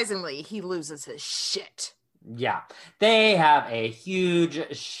 Unsurprisingly, he loses his shit. Yeah, they have a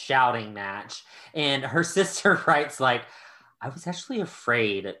huge shouting match, and her sister writes like, I was actually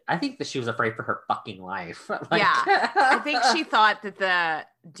afraid. I think that she was afraid for her fucking life. I think she thought that the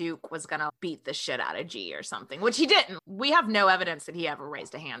Duke was gonna beat the shit out of G or something, which he didn't. We have no evidence that he ever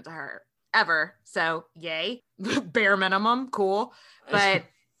raised a hand to her ever. So yay, bare minimum, cool. But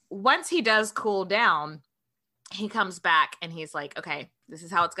once he does cool down, he comes back and he's like, okay, this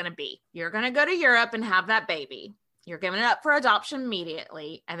is how it's going to be. You're going to go to Europe and have that baby. You're giving it up for adoption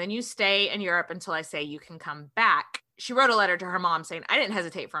immediately. And then you stay in Europe until I say you can come back. She wrote a letter to her mom saying, I didn't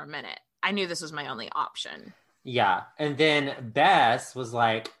hesitate for a minute. I knew this was my only option. Yeah. And then Bess was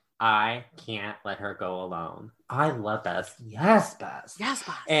like, I can't let her go alone. I love Bess. Yes, Bess. Yes,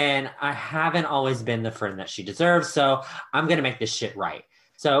 Bess. And I haven't always been the friend that she deserves. So I'm going to make this shit right.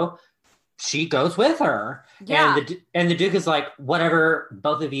 So she goes with her. Yeah. And the Duke is like, whatever,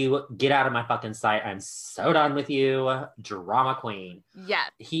 both of you get out of my fucking sight. I'm so done with you. Drama queen. Yeah.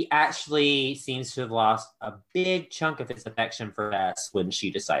 He actually seems to have lost a big chunk of his affection for Bess when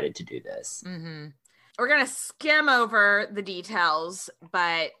she decided to do this. Mm-hmm. We're going to skim over the details,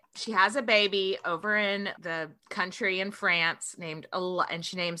 but she has a baby over in the country in France and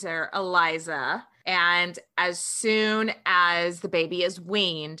she names her Eliza. And as soon as the baby is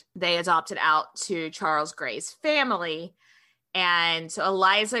weaned, they adopt it out to Charles Grey's family. And so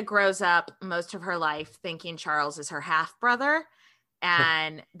Eliza grows up most of her life thinking Charles is her half-brother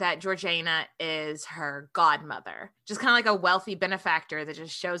and that Georgiana is her godmother. Just kind of like a wealthy benefactor that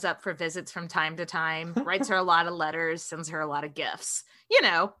just shows up for visits from time to time, writes her a lot of letters, sends her a lot of gifts. You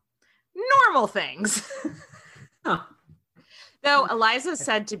know, normal things. Huh. Though Eliza's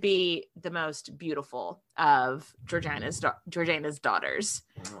said to be the most beautiful of Georgiana's daughters.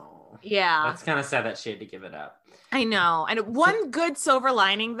 Oh, yeah. That's kind of sad that she had to give it up. I know. And one good silver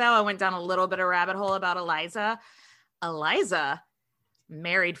lining, though, I went down a little bit of rabbit hole about Eliza. Eliza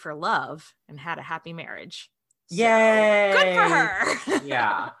married for love and had a happy marriage. So, yay! good for her.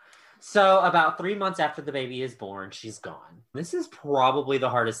 Yeah. So about 3 months after the baby is born, she's gone. This is probably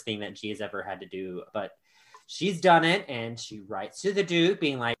the hardest thing that G has ever had to do, but she's done it, and she writes to the Duke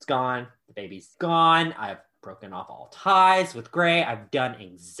being like, it's gone, the baby's gone, I've broken off all ties with Grey, I've done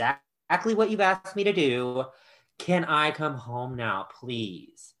exactly what you've asked me to do. Can I come home now,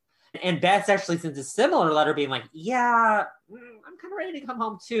 please? And Beth actually sends a similar letter being like, yeah, I'm kind of ready to come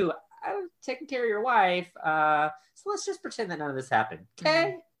home too. I've taken care of your wife, so let's just pretend that none of this happened, okay?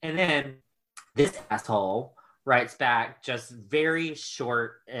 Mm-hmm. And then this asshole writes back just very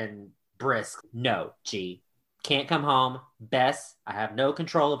short and brisk, no, G. Can't come home. Bess, I have no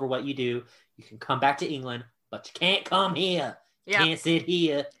control over what you do. You can come back to England, but you can't come here. Yep. Can't sit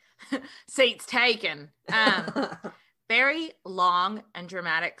here. Seat's taken. Very long and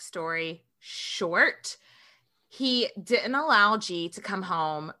dramatic story short. He didn't allow G to come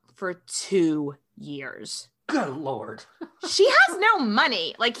home for 2 years. Good Lord. She has no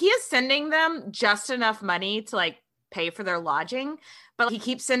money. Like, he is sending them just enough money to, like, pay for their lodging, but he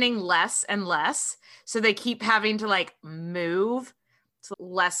keeps sending less and less. So they keep having to, like, move to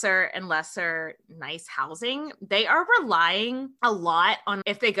lesser and lesser nice housing. They are relying a lot on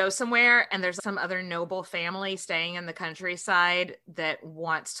if they go somewhere and there's some other noble family staying in the countryside that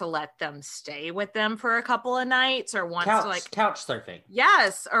wants to let them stay with them for a couple of nights or wants to, like, couch surfing.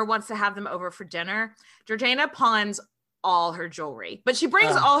 Yes, or wants to have them over for dinner. Georgiana pawns all her jewelry, but she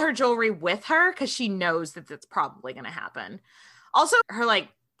brings all her jewelry with her because she knows that that's probably going to happen. Also, her, like,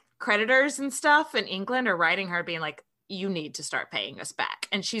 creditors and stuff in England are writing her being like, you need to start paying us back.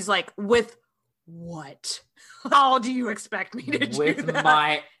 And she's like, with what? How do you expect me to do with that?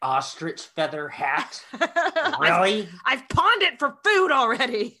 My ostrich feather hat? Really? I've pawned it for food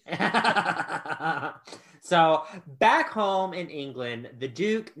already. So back home in England, the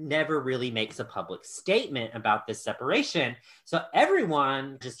Duke never really makes a public statement about this separation. So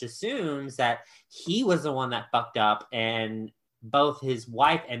everyone just assumes that he was the one that fucked up and both his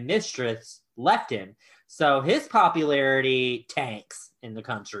wife and mistress left him. So his popularity tanks in the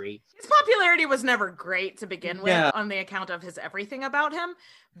country. His popularity was never great to begin with on the account of his everything about him.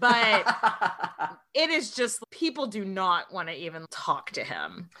 But it is just, people do not want to even talk to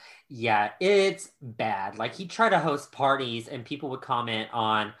him. Yeah, it's bad. Like, he tried to host parties and people would comment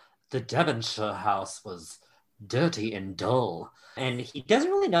on the Devonshire house was dirty and dull. And he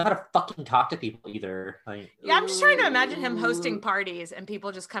doesn't really know how to fucking talk to people either. Like, yeah, I'm just trying to imagine him hosting parties and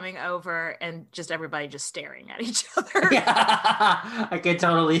people just coming over and just everybody just staring at each other. Yeah, I could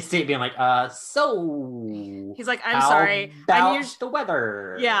totally see it being like, so... He's like, I'm sorry. About the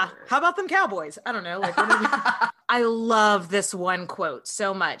weather. Yeah, how about them Cowboys? I don't know. Like, I love this one quote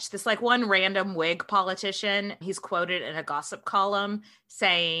so much. This, like, one random Whig politician, he's quoted in a gossip column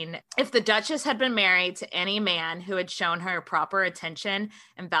saying, if the Duchess had been married to any man who had shown her proper attention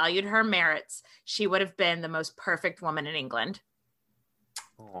and valued her merits, she would have been the most perfect woman in England.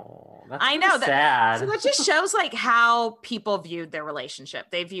 Oh, that's I know that. sad. So that just shows like how people viewed their relationship.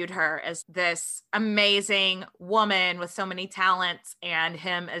 They viewed her as this amazing woman with so many talents, and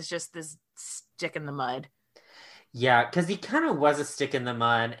him as just this stick in the mud. Yeah, because he kind of was a stick in the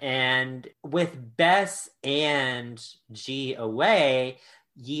mud. And with Bess and G away,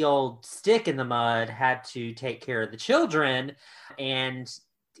 ye old stick in the mud had to take care of the children. And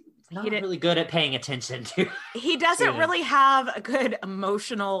not really good at paying attention to. He doesn't really have a good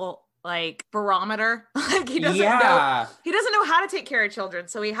emotional like barometer. Like he doesn't know how to take care of children.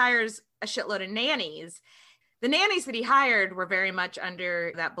 So he hires a shitload of nannies. The nannies that he hired were very much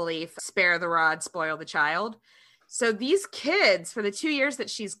under that belief, spare the rod, spoil the child. So these kids, for the 2 years that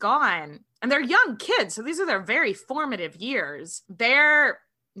she's gone, and they're young kids, so these are their very formative years, they're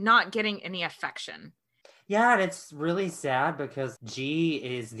not getting any affection. Yeah, and it's really sad because G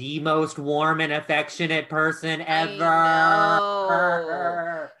is the most warm and affectionate person ever.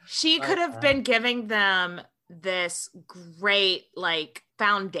 She could have been giving them this great like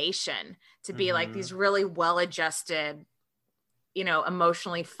foundation to be like these really well-adjusted,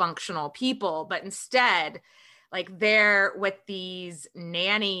 emotionally functional people. But instead, like they're with these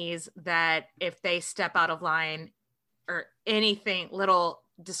nannies that if they step out of line or anything little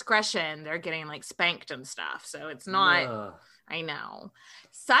discretion, they're getting like spanked and stuff. So it's not, I know.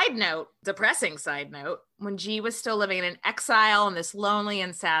 Depressing side note, when G was still living in exile in this lonely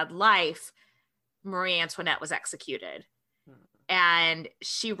and sad life, Marie Antoinette was executed. And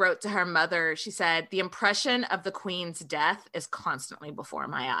she wrote to her mother, she said, "The impression of the queen's death is constantly before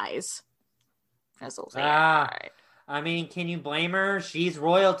my eyes." Right. I mean, can you blame her? She's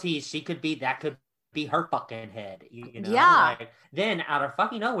royalty. That could be her fucking head, Yeah. Like, then out of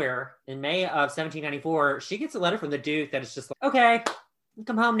fucking nowhere in May of 1794, she gets a letter from the Duke that is just like, okay, you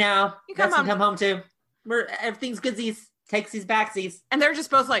come home now. You come home too. Everything's goodsies, takesies, backsies. And they're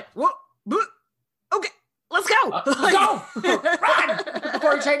just both like, whoa, okay, let's go. Let's go. Run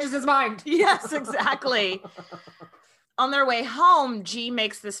before he changes his mind. Yes, exactly. On their way home, G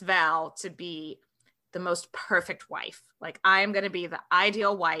makes this vow to be the most perfect wife. Like, I am going to be the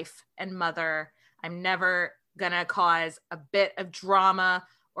ideal wife and mother. I'm never going to cause a bit of drama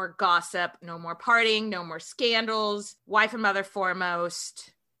or gossip. No more partying, no more scandals. Wife and mother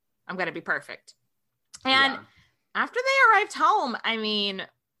foremost. I'm going to be perfect. And after they arrived home, I mean,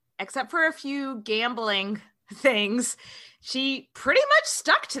 except for a few gambling things, she pretty much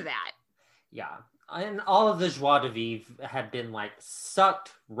stuck to that. Yeah. And all of the joie de vivre had been like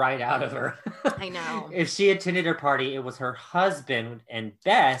sucked right out of her. I know. If she attended her party, it was her husband and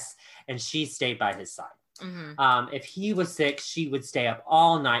Bess, and she stayed by his side. Mm-hmm. If he was sick, she would stay up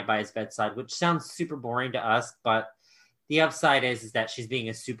all night by his bedside, which sounds super boring to us, but the upside is that she's being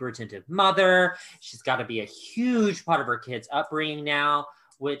a super attentive mother. She's got to be a huge part of her kids' upbringing now,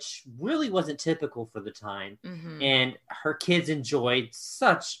 which really wasn't typical for the time. Mm-hmm. And her kids enjoyed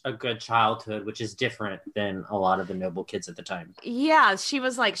such a good childhood, which is different than a lot of the noble kids at the time. Yeah, she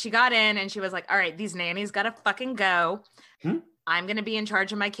was like, she got in and she was like, all right, these nannies got to fucking go. I'm going to be in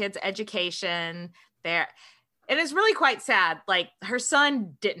charge of my kids' education. It is really quite sad. Like, her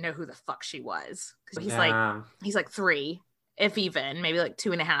son didn't know who the fuck she was. He's like 3, if even, maybe like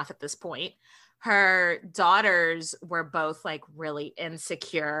 2.5 at this point. Her daughters were both like really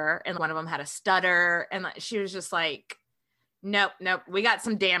insecure, and one of them had a stutter, and she was just like, nope, we got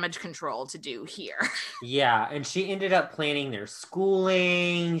some damage control to do here. Yeah, and she ended up planning their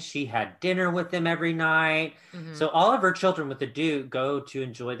schooling. She had dinner with them every night. Mm-hmm. So all of her children with the Duke go to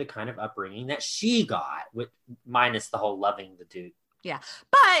enjoy the kind of upbringing that she got, minus the whole loving the Duke. Yeah,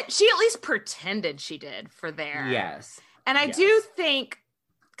 but she at least pretended she did for their. Yes. And I do think,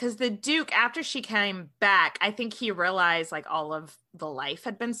 because the Duke, after she came back, I think he realized like all of the life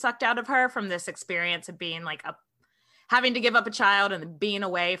had been sucked out of her from this experience of being like having to give up a child and being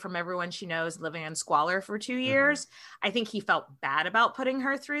away from everyone she knows, living in squalor for 2 years. Mm-hmm. I think he felt bad about putting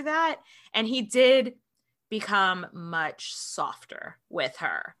her through that. And he did become much softer with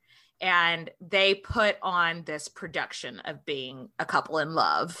her. And they put on this production of being a couple in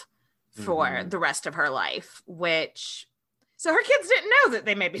love for the rest of her life, so her kids didn't know that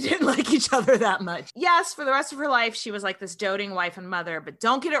they maybe didn't like each other that much. Yes, for the rest of her life, she was like this doting wife and mother, but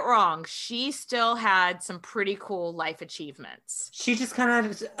don't get it wrong. She still had some pretty cool life achievements. She just kind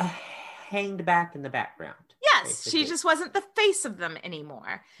of hanged back in the background. Yes, basically. She just wasn't the face of them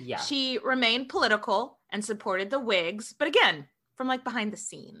anymore. Yeah. She remained political and supported the Whigs, but again, from like behind the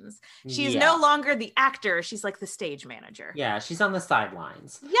scenes. She's no longer the actor. She's like the stage manager. Yeah, she's on the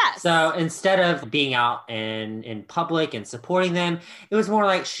sidelines. Yes. So instead of being out in public and supporting them, it was more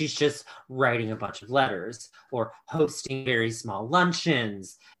like she's just writing a bunch of letters or hosting very small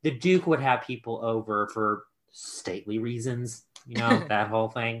luncheons. The Duke would have people over for stately reasons, that whole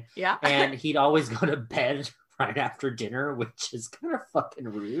thing. Yeah. And he'd always go to bed right after dinner, which is kind of fucking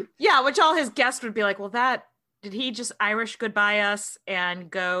rude. Yeah, which all his guests would be like, well, did he just Irish goodbye us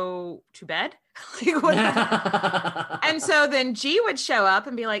and go to bed? And so then G would show up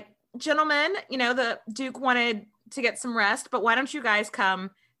and be like, gentlemen, the Duke wanted to get some rest, but why don't you guys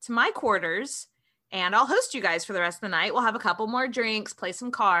come to my quarters and I'll host you guys for the rest of the night. We'll have a couple more drinks, play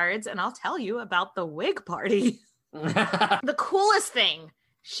some cards, and I'll tell you about the wig party. The coolest thing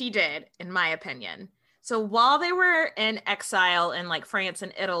she did, in my opinion. So while they were in exile in like France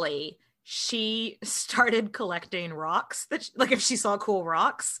and Italy, she started collecting rocks that like if she saw cool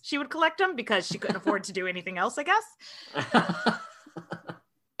rocks, she would collect them because she couldn't afford to do anything else, I guess.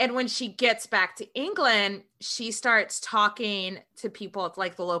 And when she gets back to England, she starts talking to people at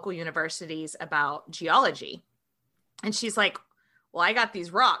like the local universities about geology. And she's like, well, I got these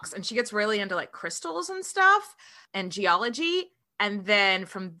rocks. And she gets really into like crystals and stuff and geology. And then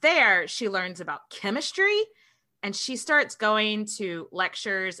from there, she learns about chemistry. And she starts going to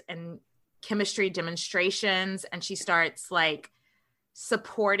lectures and chemistry demonstrations. And she starts like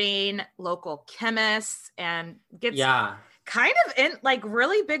supporting local chemists and gets kind of in like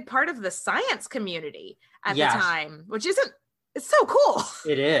really big part of the science community at the time, which it's so cool.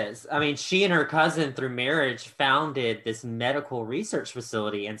 It is. I mean, she and her cousin through marriage founded this medical research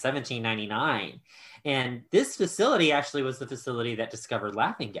facility in 1799. And this facility actually was the facility that discovered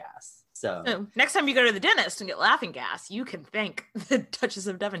laughing gas. So next time you go to the dentist and get laughing gas, you can thank the Duchess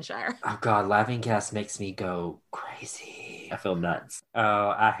of Devonshire. Oh God, laughing gas makes me go crazy. I feel nuts. Oh,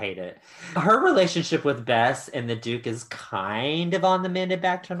 I hate it. Her relationship with Bess and the Duke is kind of on the mend and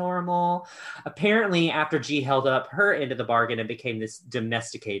back to normal. Apparently, after G held up her end of the bargain and became this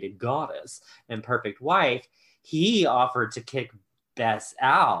domesticated goddess and perfect wife, he offered to kick Bess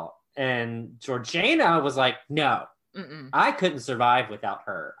out. And Georgiana was like, no. I couldn't survive without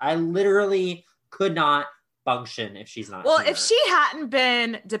her. I literally could not function if she's not here. If she hadn't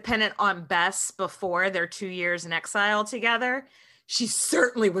been dependent on Bess before their 2 years in exile together, she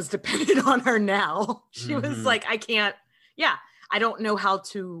certainly was dependent on her now. She was like, I don't know how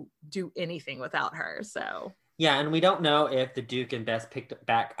to do anything without her. So yeah, and we don't know if the Duke and Bess picked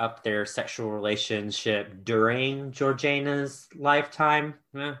back up their sexual relationship during Georgiana's lifetime.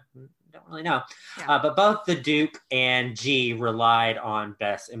 Don't really know. Yeah. But both the Duke and G relied on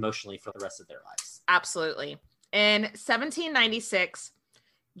Bess emotionally for the rest of their lives. Absolutely. In 1796,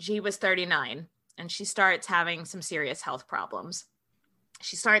 G was 39, and she starts having some serious health problems.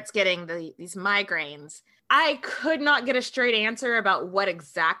 She starts getting these migraines. I could not get a straight answer about what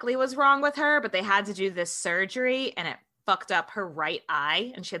exactly was wrong with her, but they had to do this surgery, and it fucked up her right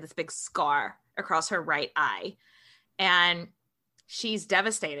eye, and she had this big scar across her right eye. And she's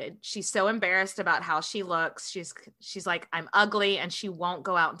devastated. She's so embarrassed about how she looks. She's like, I'm ugly, and she won't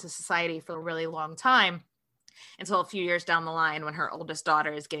go out into society for a really long time until a few years down the line when her oldest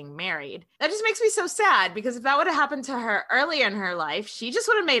daughter is getting married. That just makes me so sad because if that would have happened to her early in her life, she just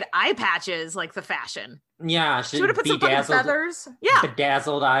would have made eye patches like the fashion. Yeah, she would have put some fucking feathers. Yeah,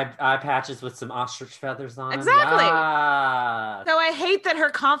 bedazzled eye patches with some ostrich feathers on. Exactly. Yeah. So I hate that her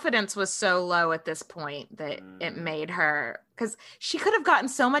confidence was so low at this point that it made her, because she could have gotten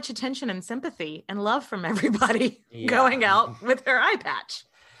so much attention and sympathy and love from everybody going out with her eye patch.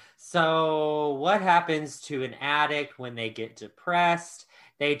 So what happens to an addict when they get depressed?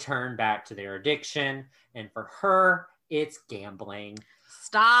 They turn back to their addiction, and for her, it's gambling.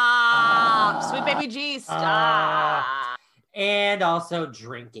 Stop. Sweet baby G, stop. And also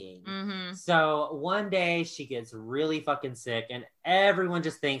drinking. So one day she gets really fucking sick and everyone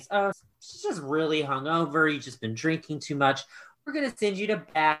just thinks, oh, she's just really hungover. You've just been drinking too much. We're going to send you to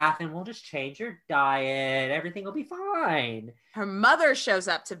bath and we'll just change your diet. Everything will be fine. Her mother shows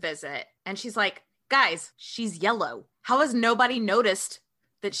up to visit and she's like, guys, she's yellow. How has nobody noticed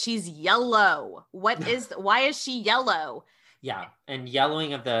that she's yellow? Why is she yellow? Yeah, and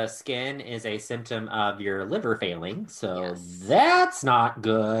yellowing of the skin is a symptom of your liver failing, so that's not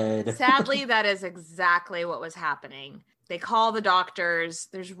good. Sadly, that is exactly what was happening. They call the doctors.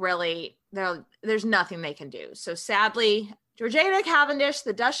 There's nothing they can do. So sadly, Georgiana Cavendish,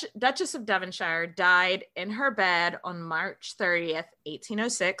 the Duchess of Devonshire, died in her bed on March 30th,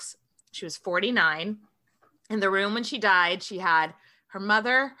 1806. She was 49. In the room when she died, she had her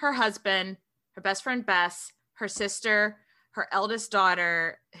mother, her husband, her best friend Bess, her sister, her eldest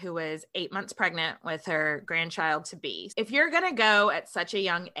daughter, who was 8 months pregnant with her grandchild to be. If you're going to go at such a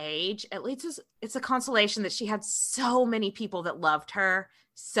young age, at least it's a consolation that she had so many people that loved her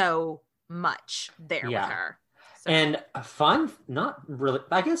so much there with her. So. And a fun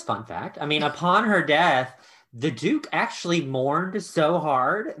fact. I mean, upon her death, the Duke actually mourned so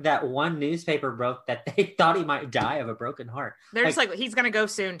hard that one newspaper broke that they thought he might die of a broken heart. They're just like, he's going to go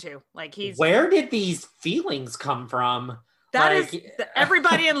soon too. Like where did these feelings come from?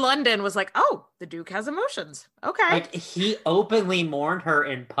 Everybody in London was like, oh, the Duke has emotions. Okay. Like he openly mourned her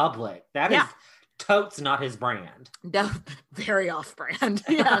in public. That is totes not his brand. No, very off brand.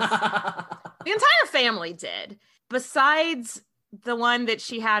 Yes. The entire family did. Besides the one that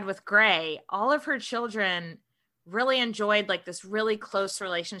she had with Gray, all of her children really enjoyed like this really close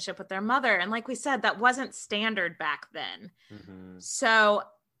relationship with their mother. And like we said, that wasn't standard back then. Mm-hmm. So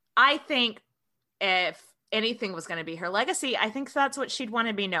I think if anything was going to be her legacy, I think that's what she'd want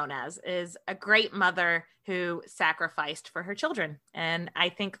to be known as, is a great mother who sacrificed for her children. And I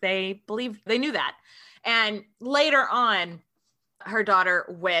think they knew that. And later on, her daughter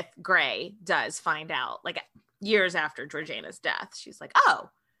with Gray does find out, like years after Georgiana's death, she's like, oh,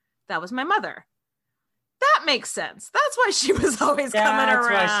 that was my mother. That makes sense. That's why she was always coming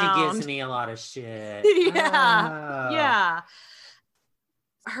around. That's why she gives me a lot of shit. Yeah.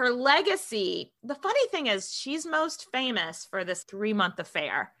 Her legacy, the funny thing is she's most famous for this 3-month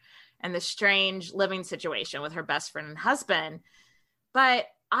affair and the strange living situation with her best friend and husband. But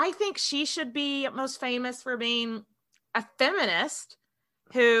I think she should be most famous for being a feminist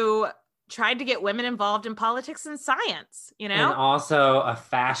who tried to get women involved in politics and science, you know? And also a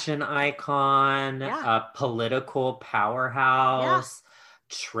fashion icon, a political powerhouse,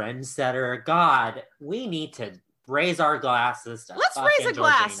 trendsetter. God, we need to raise our glasses to Let's raise a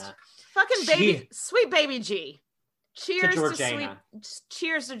glass. Fucking baby, sweet baby G. Cheers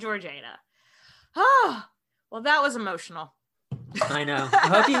cheers to Georgina. Oh, well, that was emotional. I know.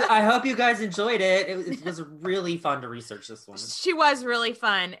 I hope you guys enjoyed it. It was really fun to research this one. She was really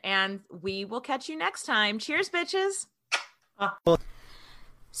fun, and we will catch you next time. Cheers, bitches.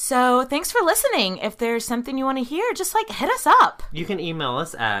 So thanks for listening. If there's something you want to hear, just hit us up. You can email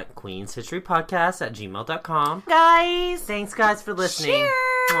us at queenshistorypodcast@gmail.com. Guys. Thanks, guys, for listening.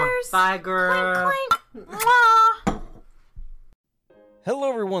 Cheers. Bye, girl. Clink, clink. Mwah. Hello,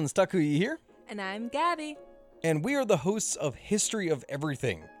 everyone. Takuya here. And I'm Gabby. And we are the hosts of History of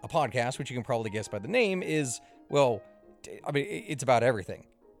Everything, a podcast which you can probably guess by the name is, well, I mean, it's about everything.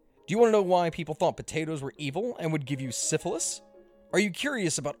 Do you want to know why people thought potatoes were evil and would give you syphilis? Are you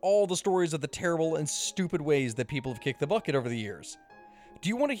curious about all the stories of the terrible and stupid ways that people have kicked the bucket over the years? Do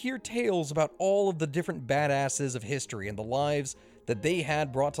you want to hear tales about all of the different badasses of history and the lives that they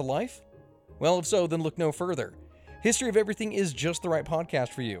had brought to life? Well, if so, then look no further. History of Everything is just the right podcast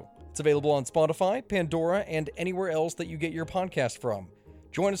for you. It's available on Spotify, Pandora, and anywhere else that you get your podcast from.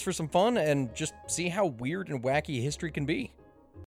 Join us for some fun and just see how weird and wacky history can be.